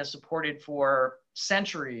community has supported for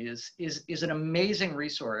centuries is an amazing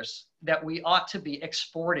resource that we ought to be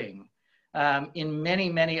exporting in many,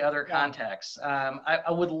 many other contexts.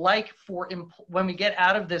 I would like when we get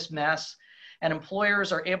out of this mess and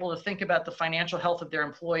employers are able to think about the financial health of their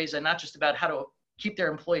employees and not just about how to keep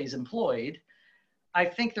their employees employed, I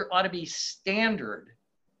think there ought to be standard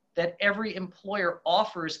that every employer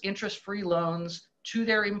offers interest-free loans to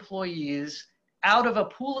their employees out of a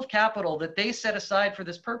pool of capital that they set aside for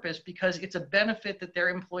this purpose, because it's a benefit that their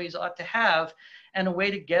employees ought to have and a way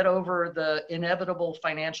to get over the inevitable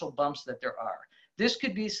financial bumps that there are. This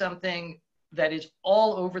could be something that is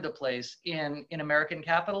all over the place in American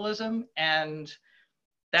capitalism. And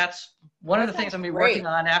that's one of the things I'm gonna be working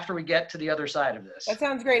on after we get to the other side of this. That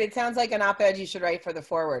sounds great. It sounds like an op-ed you should write for the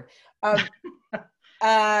Forward.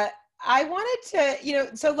 I wanted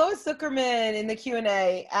to, so Lois Zuckerman in the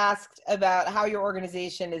Q&A asked about how your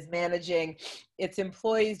organization is managing its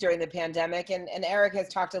employees during the pandemic. And Eric has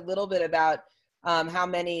talked a little bit about how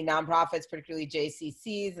many nonprofits, particularly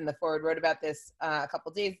JCCs, and the Forward wrote about this a couple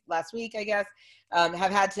of days last week, I guess,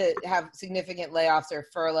 have had to have significant layoffs or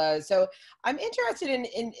furloughs. So I'm interested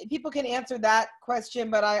in people can answer that question,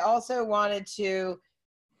 but I also wanted to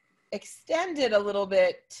extend it a little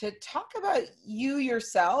bit to talk about you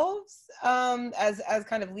yourselves as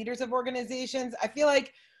kind of leaders of organizations. I feel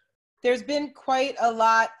like there's been quite a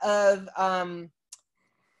lot of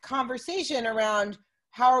conversation around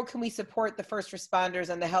how can we support the first responders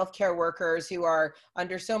and the healthcare workers who are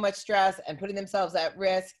under so much stress and putting themselves at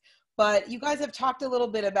risk. But you guys have talked a little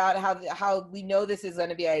bit about how we know this is going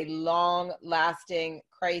to be a long-lasting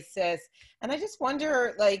crisis. And I just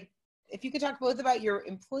wonder, if you could talk both about your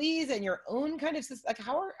employees and your own kind of,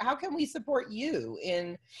 how can we support you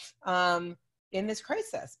in this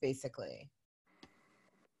crisis, basically?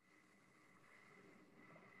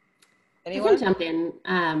 Anyone? I can jump in.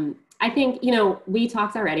 I think, we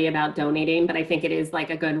talked already about donating, but I think it is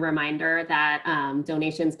a good reminder that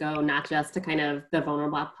donations go not just to kind of the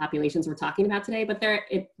vulnerable populations we're talking about today, but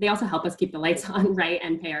they also help us keep the lights on, right,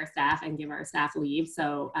 and pay our staff and give our staff leave.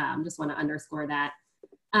 So just want to underscore that.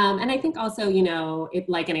 And I think also, it,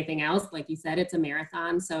 like anything else, like you said, it's a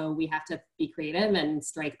marathon. So we have to be creative and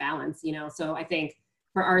strike balance, So I think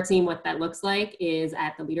for our team, what that looks like is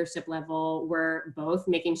at the leadership level, we're both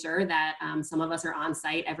making sure that some of us are on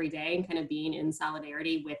site every day and kind of being in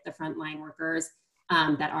solidarity with the frontline workers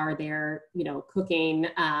that are there, cooking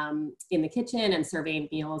in the kitchen and serving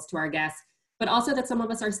meals to our guests. But also that some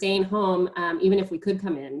of us are staying home, even if we could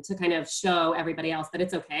come in, to kind of show everybody else that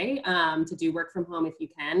it's okay to do work from home if you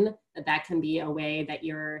can, that can be a way that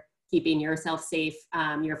you're keeping yourself safe,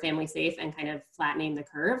 your family safe, and kind of flattening the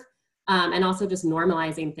curve. And also just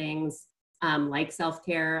normalizing things like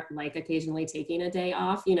self-care, like occasionally taking a day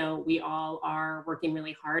off. We all are working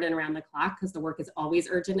really hard and around the clock because the work is always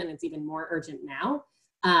urgent, and it's even more urgent now.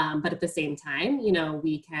 But at the same time,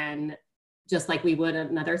 we can, just like we would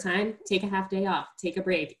another time, take a half day off, take a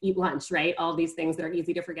break, eat lunch, right? All these things that are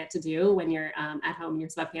easy to forget to do when you're at home in your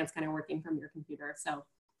sweatpants kind of working from your computer. So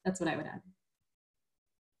that's what I would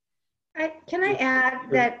add. Can I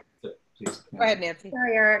add that? Please. Go ahead, Nancy.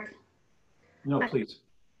 Sorry, Eric. No, please.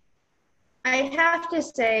 I have to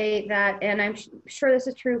say that, and I'm sure this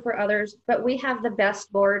is true for others, but we have the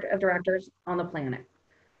best board of directors on the planet.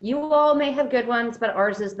 You all may have good ones, but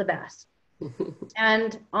ours is the best.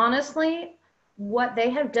 And honestly, what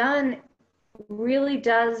they have done really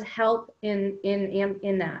does help in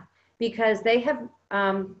that, because they have,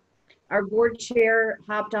 our board chair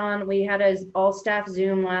hopped on, we had an all staff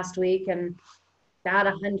Zoom last week, and about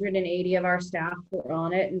 180 of our staff were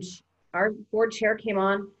on it. And our board chair came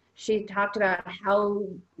on, she talked about how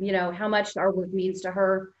much our work means to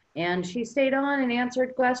her. And she stayed on and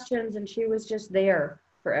answered questions, and she was just there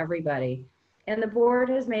for everybody. And the board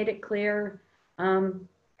has made it clear to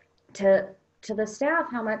the staff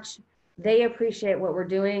how much they appreciate what we're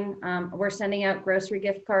doing. We're sending out grocery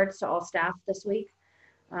gift cards to all staff this week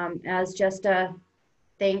as just a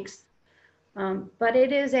thanks. But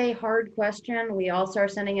it is a hard question. We also are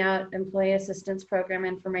sending out employee assistance program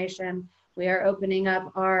information. We are opening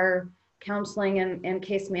up our counseling and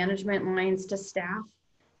case management lines to staff,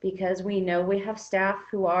 because we know we have staff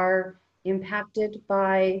who are impacted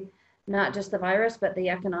by not just the virus, but the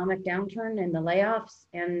economic downturn and the layoffs,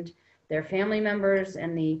 and their family members,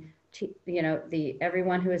 and the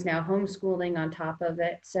everyone who is now homeschooling on top of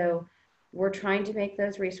it. So we're trying to make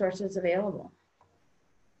those resources available.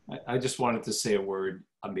 I just wanted to say a word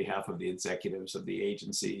on behalf of the executives of the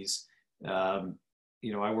agencies.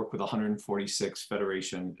 I work with 146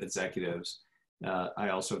 Federation executives. I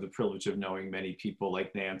also have the privilege of knowing many people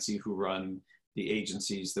like Nancy who run the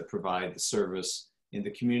agencies that provide the service in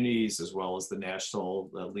the communities, as well as the national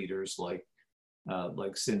leaders like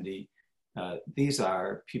Cindy. These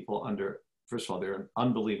are people first of all, they're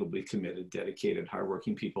unbelievably committed, dedicated,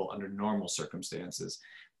 hardworking people under normal circumstances.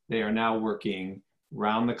 They are now working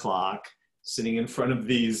round the clock sitting in front of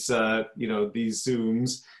these, these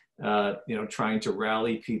Zooms, trying to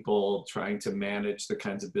rally people, trying to manage the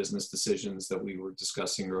kinds of business decisions that we were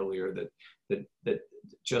discussing earlier that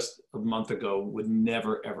just a month ago would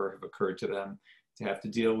never, ever have occurred to them, to have to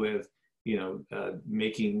deal with,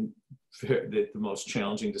 making the most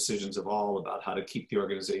challenging decisions of all about how to keep the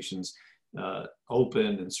organizations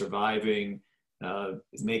open and surviving,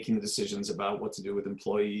 making the decisions about what to do with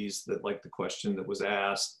employees, that, like the question that was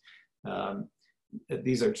asked.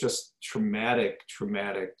 These are just traumatic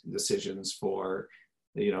decisions for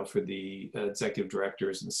the executive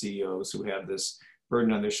directors and CEOs who have this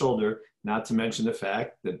burden on their shoulder, not to mention the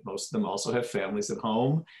fact that most of them also have families at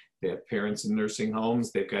home. They have parents in nursing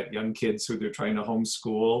homes. They've got young kids who they're trying to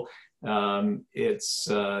homeschool.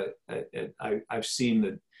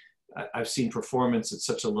 I've seen performance at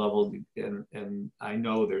such a level, and I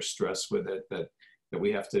know there's stress with it, that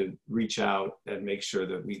we have to reach out and make sure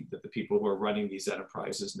that the people who are running these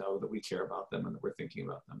enterprises know that we care about them and that we're thinking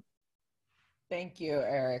about them. Thank you,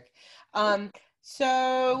 Eric.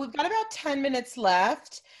 So we've got about 10 minutes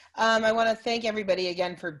left. I want to thank everybody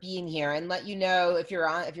again for being here, and let you know, if you're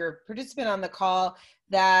a participant on the call,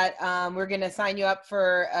 that we're going to sign you up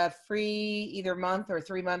for a free either month or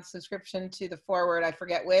 3-month subscription to the Forward, I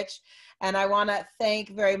forget which. And I want to thank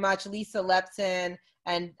very much Lisa Lepson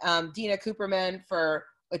and Dina Cooperman for,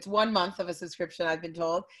 it's 1 month of a subscription, I've been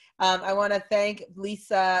told. I want to thank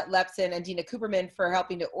Lisa Lepson and Dina Cooperman for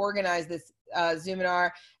helping to organize this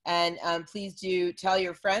Zoominar. And please do tell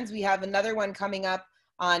your friends. We have another one coming up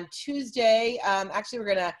on Tuesday. Actually, we're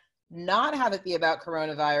going to not have it be about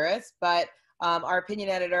coronavirus, but our opinion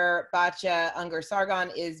editor, Batya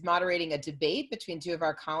Ungar-Sargon, is moderating a debate between 2 of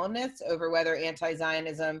our columnists over whether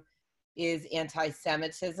anti-Zionism is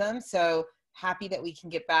anti-Semitism. So happy that we can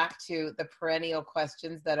get back to the perennial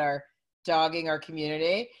questions that are dogging our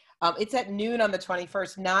community. It's at noon on the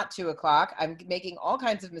 21st, not 2 o'clock. I'm making all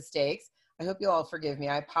kinds of mistakes. I hope you all forgive me.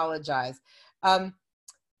 I apologize.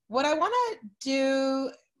 What I want to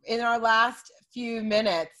do in our last few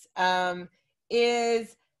minutes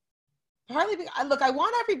is partly, look, I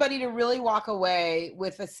want everybody to really walk away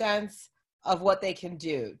with a sense of what they can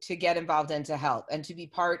do to get involved and to help and to be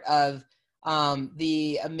part of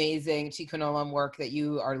the amazing Tikkun Olam work that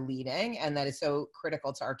you are leading and that is so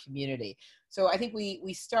critical to our community. So I think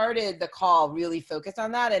we started the call really focused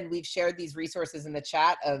on that, and we've shared these resources in the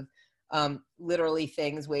chat of literally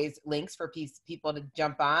things, ways, links for people to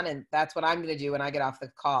jump on, and that's what I'm going to do when I get off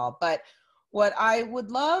the call. But what I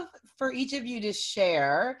would love for each of you to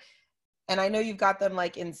share, and I know you've got them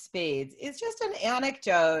like in spades, is just an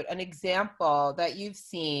anecdote, an example that you've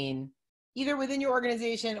seen either within your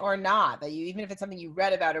organization or not, that you, even if it's something you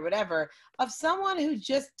read about or whatever, of someone who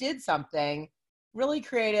just did something really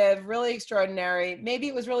creative, really extraordinary. Maybe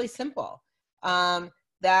it was really simple,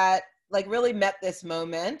 that like really met this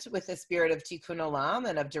moment with the spirit of Tikkun Olam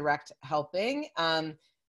and of direct helping. I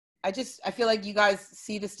feel like you guys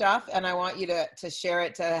see the stuff, and I want you to share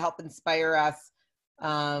it to help inspire us.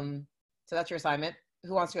 So that's your assignment.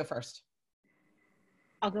 Who wants to go first?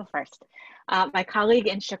 I'll go first. My colleague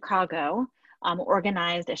in Chicago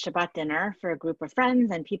organized a Shabbat dinner for a group of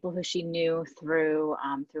friends and people who she knew through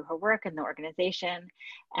her work in the organization.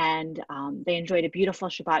 And they enjoyed a beautiful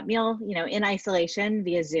Shabbat meal, in isolation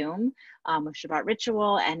via Zoom with Shabbat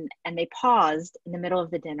ritual. And they paused in the middle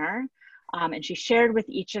of the dinner. And she shared with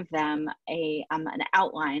each of them an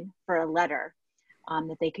outline for a letter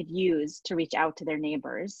that they could use to reach out to their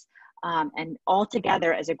neighbors. And all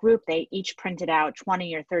together as a group, they each printed out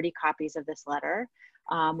 20 or 30 copies of this letter,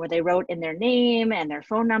 where they wrote in their name and their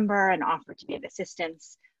phone number and offered to be of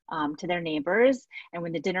assistance to their neighbors. And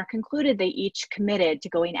when the dinner concluded, they each committed to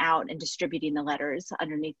going out and distributing the letters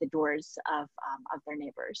underneath the doors of their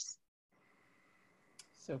neighbors.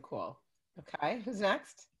 So cool. Okay, who's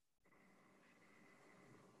next?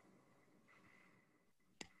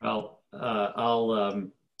 Well,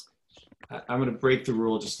 I'm going to break the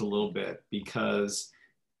rule just a little bit, because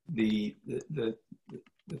the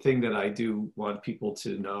thing that I do want people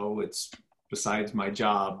to know, it's besides my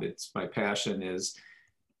job, it's my passion, is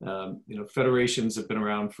federations have been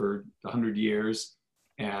around for 100 years,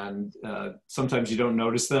 and sometimes you don't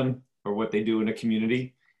notice them or what they do in a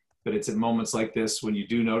community, but it's at moments like this when you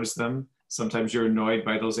do notice them. Sometimes you're annoyed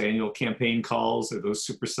by those annual campaign calls or those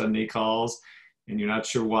Super Sunday calls, and you're not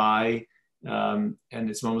sure why. And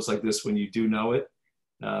it's moments like this when you do know it.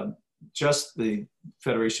 Just the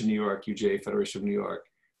Federation of New York, UJA Federation of New York,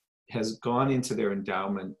 has gone into their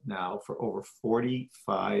endowment now for over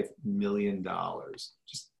 $45 million,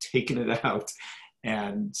 just taken it out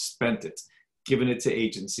and spent it, given it to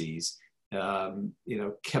agencies. you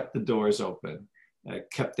know, kept the doors open,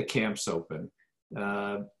 kept the camps open,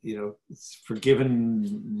 you know,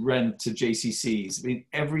 forgiven rent to JCCs. I mean,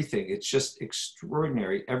 everything. It's just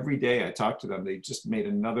extraordinary. Every day I talk to them, they just made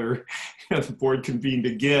another, you know, the board convened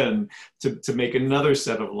again to make another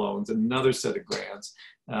set of loans, another set of grants.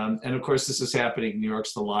 And of course, this is happening. New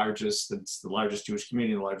York's the largest, it's the largest Jewish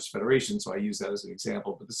community, the largest federation. So I use that as an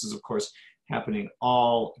example, but this is of course happening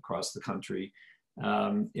all across the country,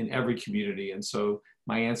 in every community. And so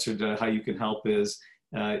my answer to how you can help is,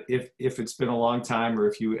 if it's been a long time, or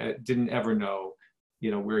if you didn't ever know,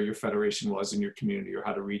 you know, where your federation was in your community or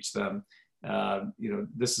how to reach them, you know,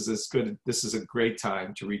 this is a great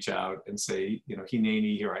time to reach out and say, you know,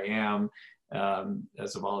 Hineni, here I am,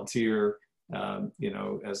 as a volunteer, you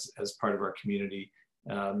know, as part of our community.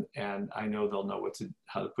 And I know they'll know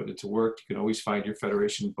how to put it to work. You can always find your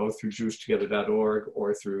federation both through jewishtogether.org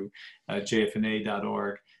or through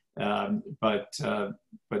jfna.org.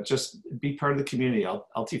 But just be part of the community. Al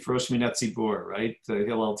tifrosh min hatzibur, right?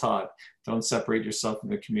 Hillel taught, don't separate yourself from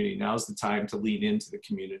the community. Now's the time to lean into the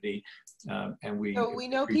community. And we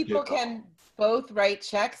know people can both write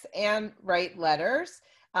checks and write letters.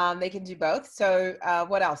 They can do both. So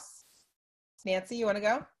what else? Nancy, you want to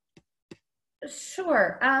go?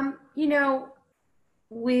 Sure. You know,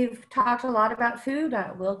 we've talked a lot about food.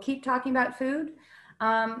 We'll keep talking about food.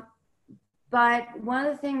 But one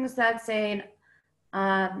of the things that's the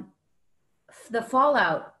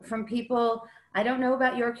fallout from people, I don't know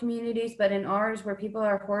about your communities, but in ours, where people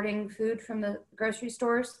are hoarding food from the grocery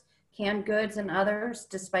stores, canned goods and others,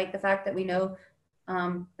 despite the fact that we know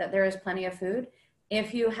that there is plenty of food.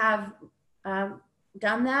 If you have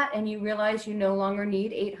done that and you realize you no longer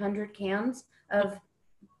need 800 cans of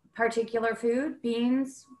particular food,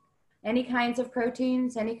 beans, any kinds of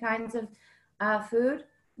proteins, any kinds of food,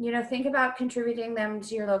 you know, think about contributing them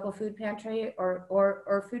to your local food pantry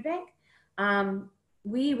or food bank.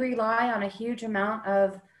 We rely on a huge amount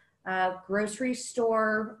of grocery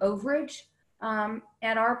store overage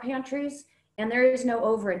at our pantries, and there is no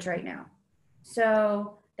overage right now.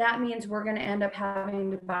 So that means we're going to end up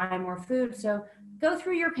having to buy more food. So go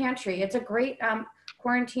through your pantry. It's a great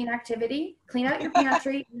quarantine activity. Clean out your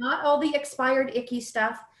pantry, not all the expired icky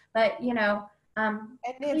stuff, but you know. And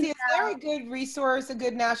Nancy, is there a good resource, a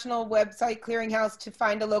good national website clearinghouse to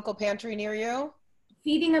find a local pantry near you?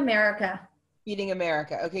 Feeding America. Feeding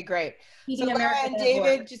America. Okay, great. Feeding so America Lara and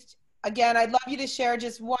David, just again, I'd love you to share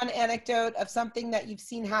just one anecdote of something that you've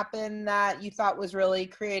seen happen that you thought was really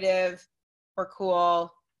creative or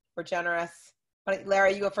cool or generous. But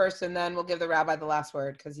Lara, you go first, and then we'll give the rabbi the last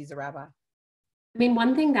word because he's a rabbi. I mean,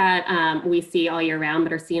 one thing that we see all year round,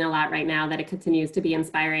 but are seeing a lot right now that it continues to be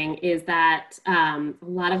inspiring, is that a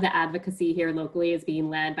lot of the advocacy here locally is being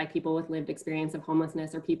led by people with lived experience of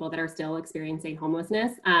homelessness or people that are still experiencing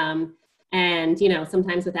homelessness. And, you know,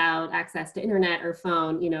 sometimes without access to internet or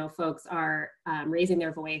phone, you know, folks are raising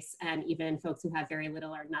their voice, and even folks who have very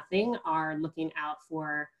little or nothing are looking out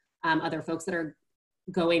for other folks that are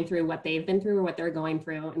going through what they've been through or what they're going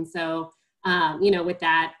through. And so, you know, with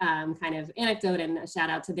that kind of anecdote and a shout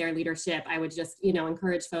out to their leadership, I would just, you know,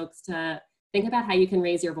 encourage folks to think about how you can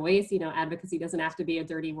raise your voice. You know, advocacy doesn't have to be a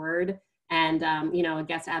dirty word. And, you know, a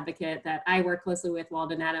guest advocate that I work closely with,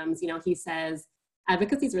 Walden Adams, you know, he says,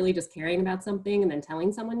 advocacy is really just caring about something and then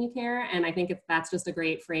telling someone you care. And I think that's just a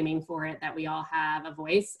great framing for it, that we all have a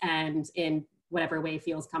voice, and in whatever way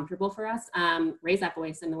feels comfortable for us, raise that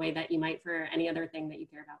voice in the way that you might for any other thing that you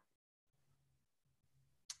care about.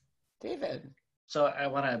 David. So I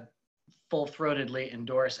want to full-throatedly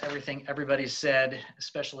endorse everything everybody said,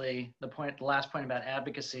 especially the last point about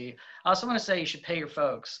advocacy. I also want to say you should pay your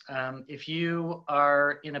folks. If you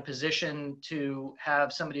are in a position to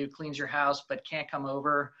have somebody who cleans your house but can't come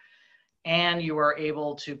over, and you are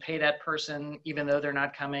able to pay that person even though they're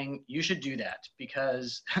not coming, you should do that,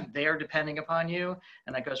 because they are depending upon you.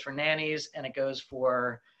 And that goes for nannies, and it goes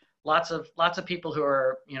for lots of people who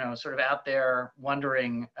are, you know, sort of out there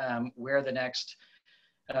wondering where the next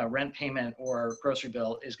rent payment or grocery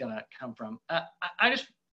bill is going to come from. I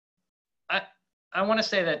want to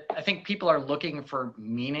say that I think people are looking for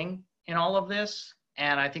meaning in all of this,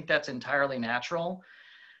 and I think that's entirely natural.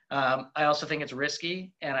 I also think it's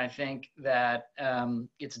risky, and I think that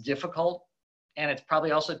it's difficult, and it's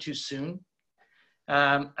probably also too soon.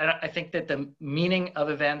 I think that the meaning of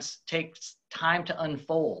events takes time to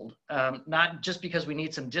unfold, not just because we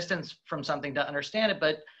need some distance from something to understand it,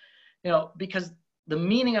 but, you know, because the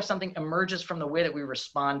meaning of something emerges from the way that we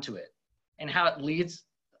respond to it and how it leads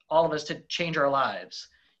all of us to change our lives.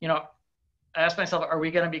 You know, I ask myself, are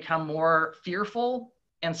we going to become more fearful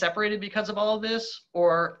and separated because of all of this,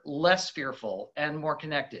 or less fearful and more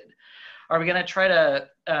connected? Are we going to try to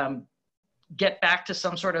get back to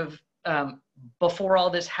some sort of before all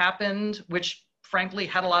this happened, which frankly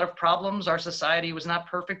had a lot of problems? Our society was not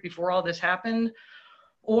perfect before all this happened.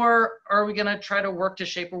 Or are we going to try to work to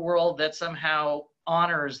shape a world that somehow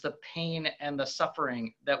honors the pain and the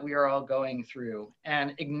suffering that we are all going through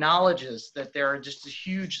and acknowledges that there are just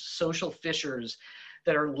huge social fissures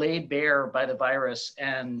that are laid bare by the virus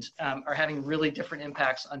and are having really different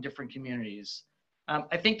impacts on different communities?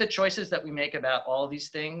 I think the choices that we make about all of these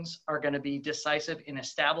things are going to be decisive in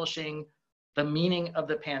establishing the meaning of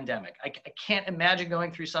the pandemic. I can't imagine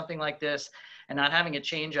going through something like this and not having it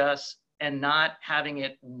change us and not having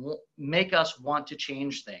it make us want to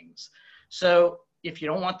change things. So if you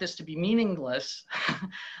don't want this to be meaningless,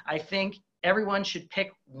 I think everyone should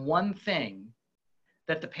pick one thing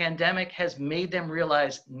that the pandemic has made them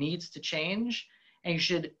realize needs to change, and you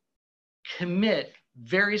should commit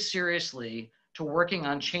very seriously to working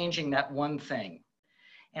on changing that one thing.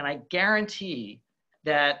 And I guarantee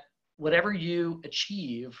that whatever you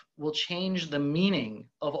achieve will change the meaning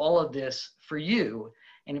of all of this for you.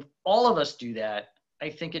 And if all of us do that, I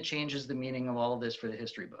think it changes the meaning of all of this for the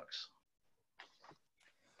history books.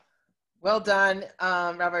 Well done,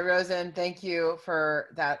 Rabbi Rosenn. Thank you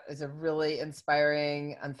for that. Is a really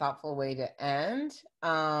inspiring and thoughtful way to end.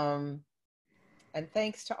 And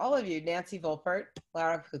thanks to all of you, Nancy Volpert,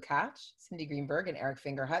 Lara Pukach, Cindy Greenberg, and Eric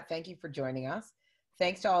Fingerhut. Thank you for joining us.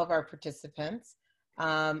 Thanks to all of our participants.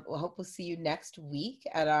 We'll hope we'll see you next week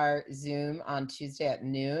at our Zoom on Tuesday at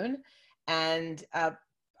noon. And I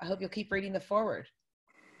hope you'll keep reading the forward.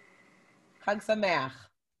 Chag Sameach.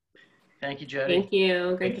 Thank you, Jodi. Thank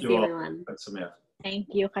you. Great to see everyone. Chag Sameach. Thank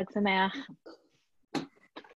you. Chag Sameach.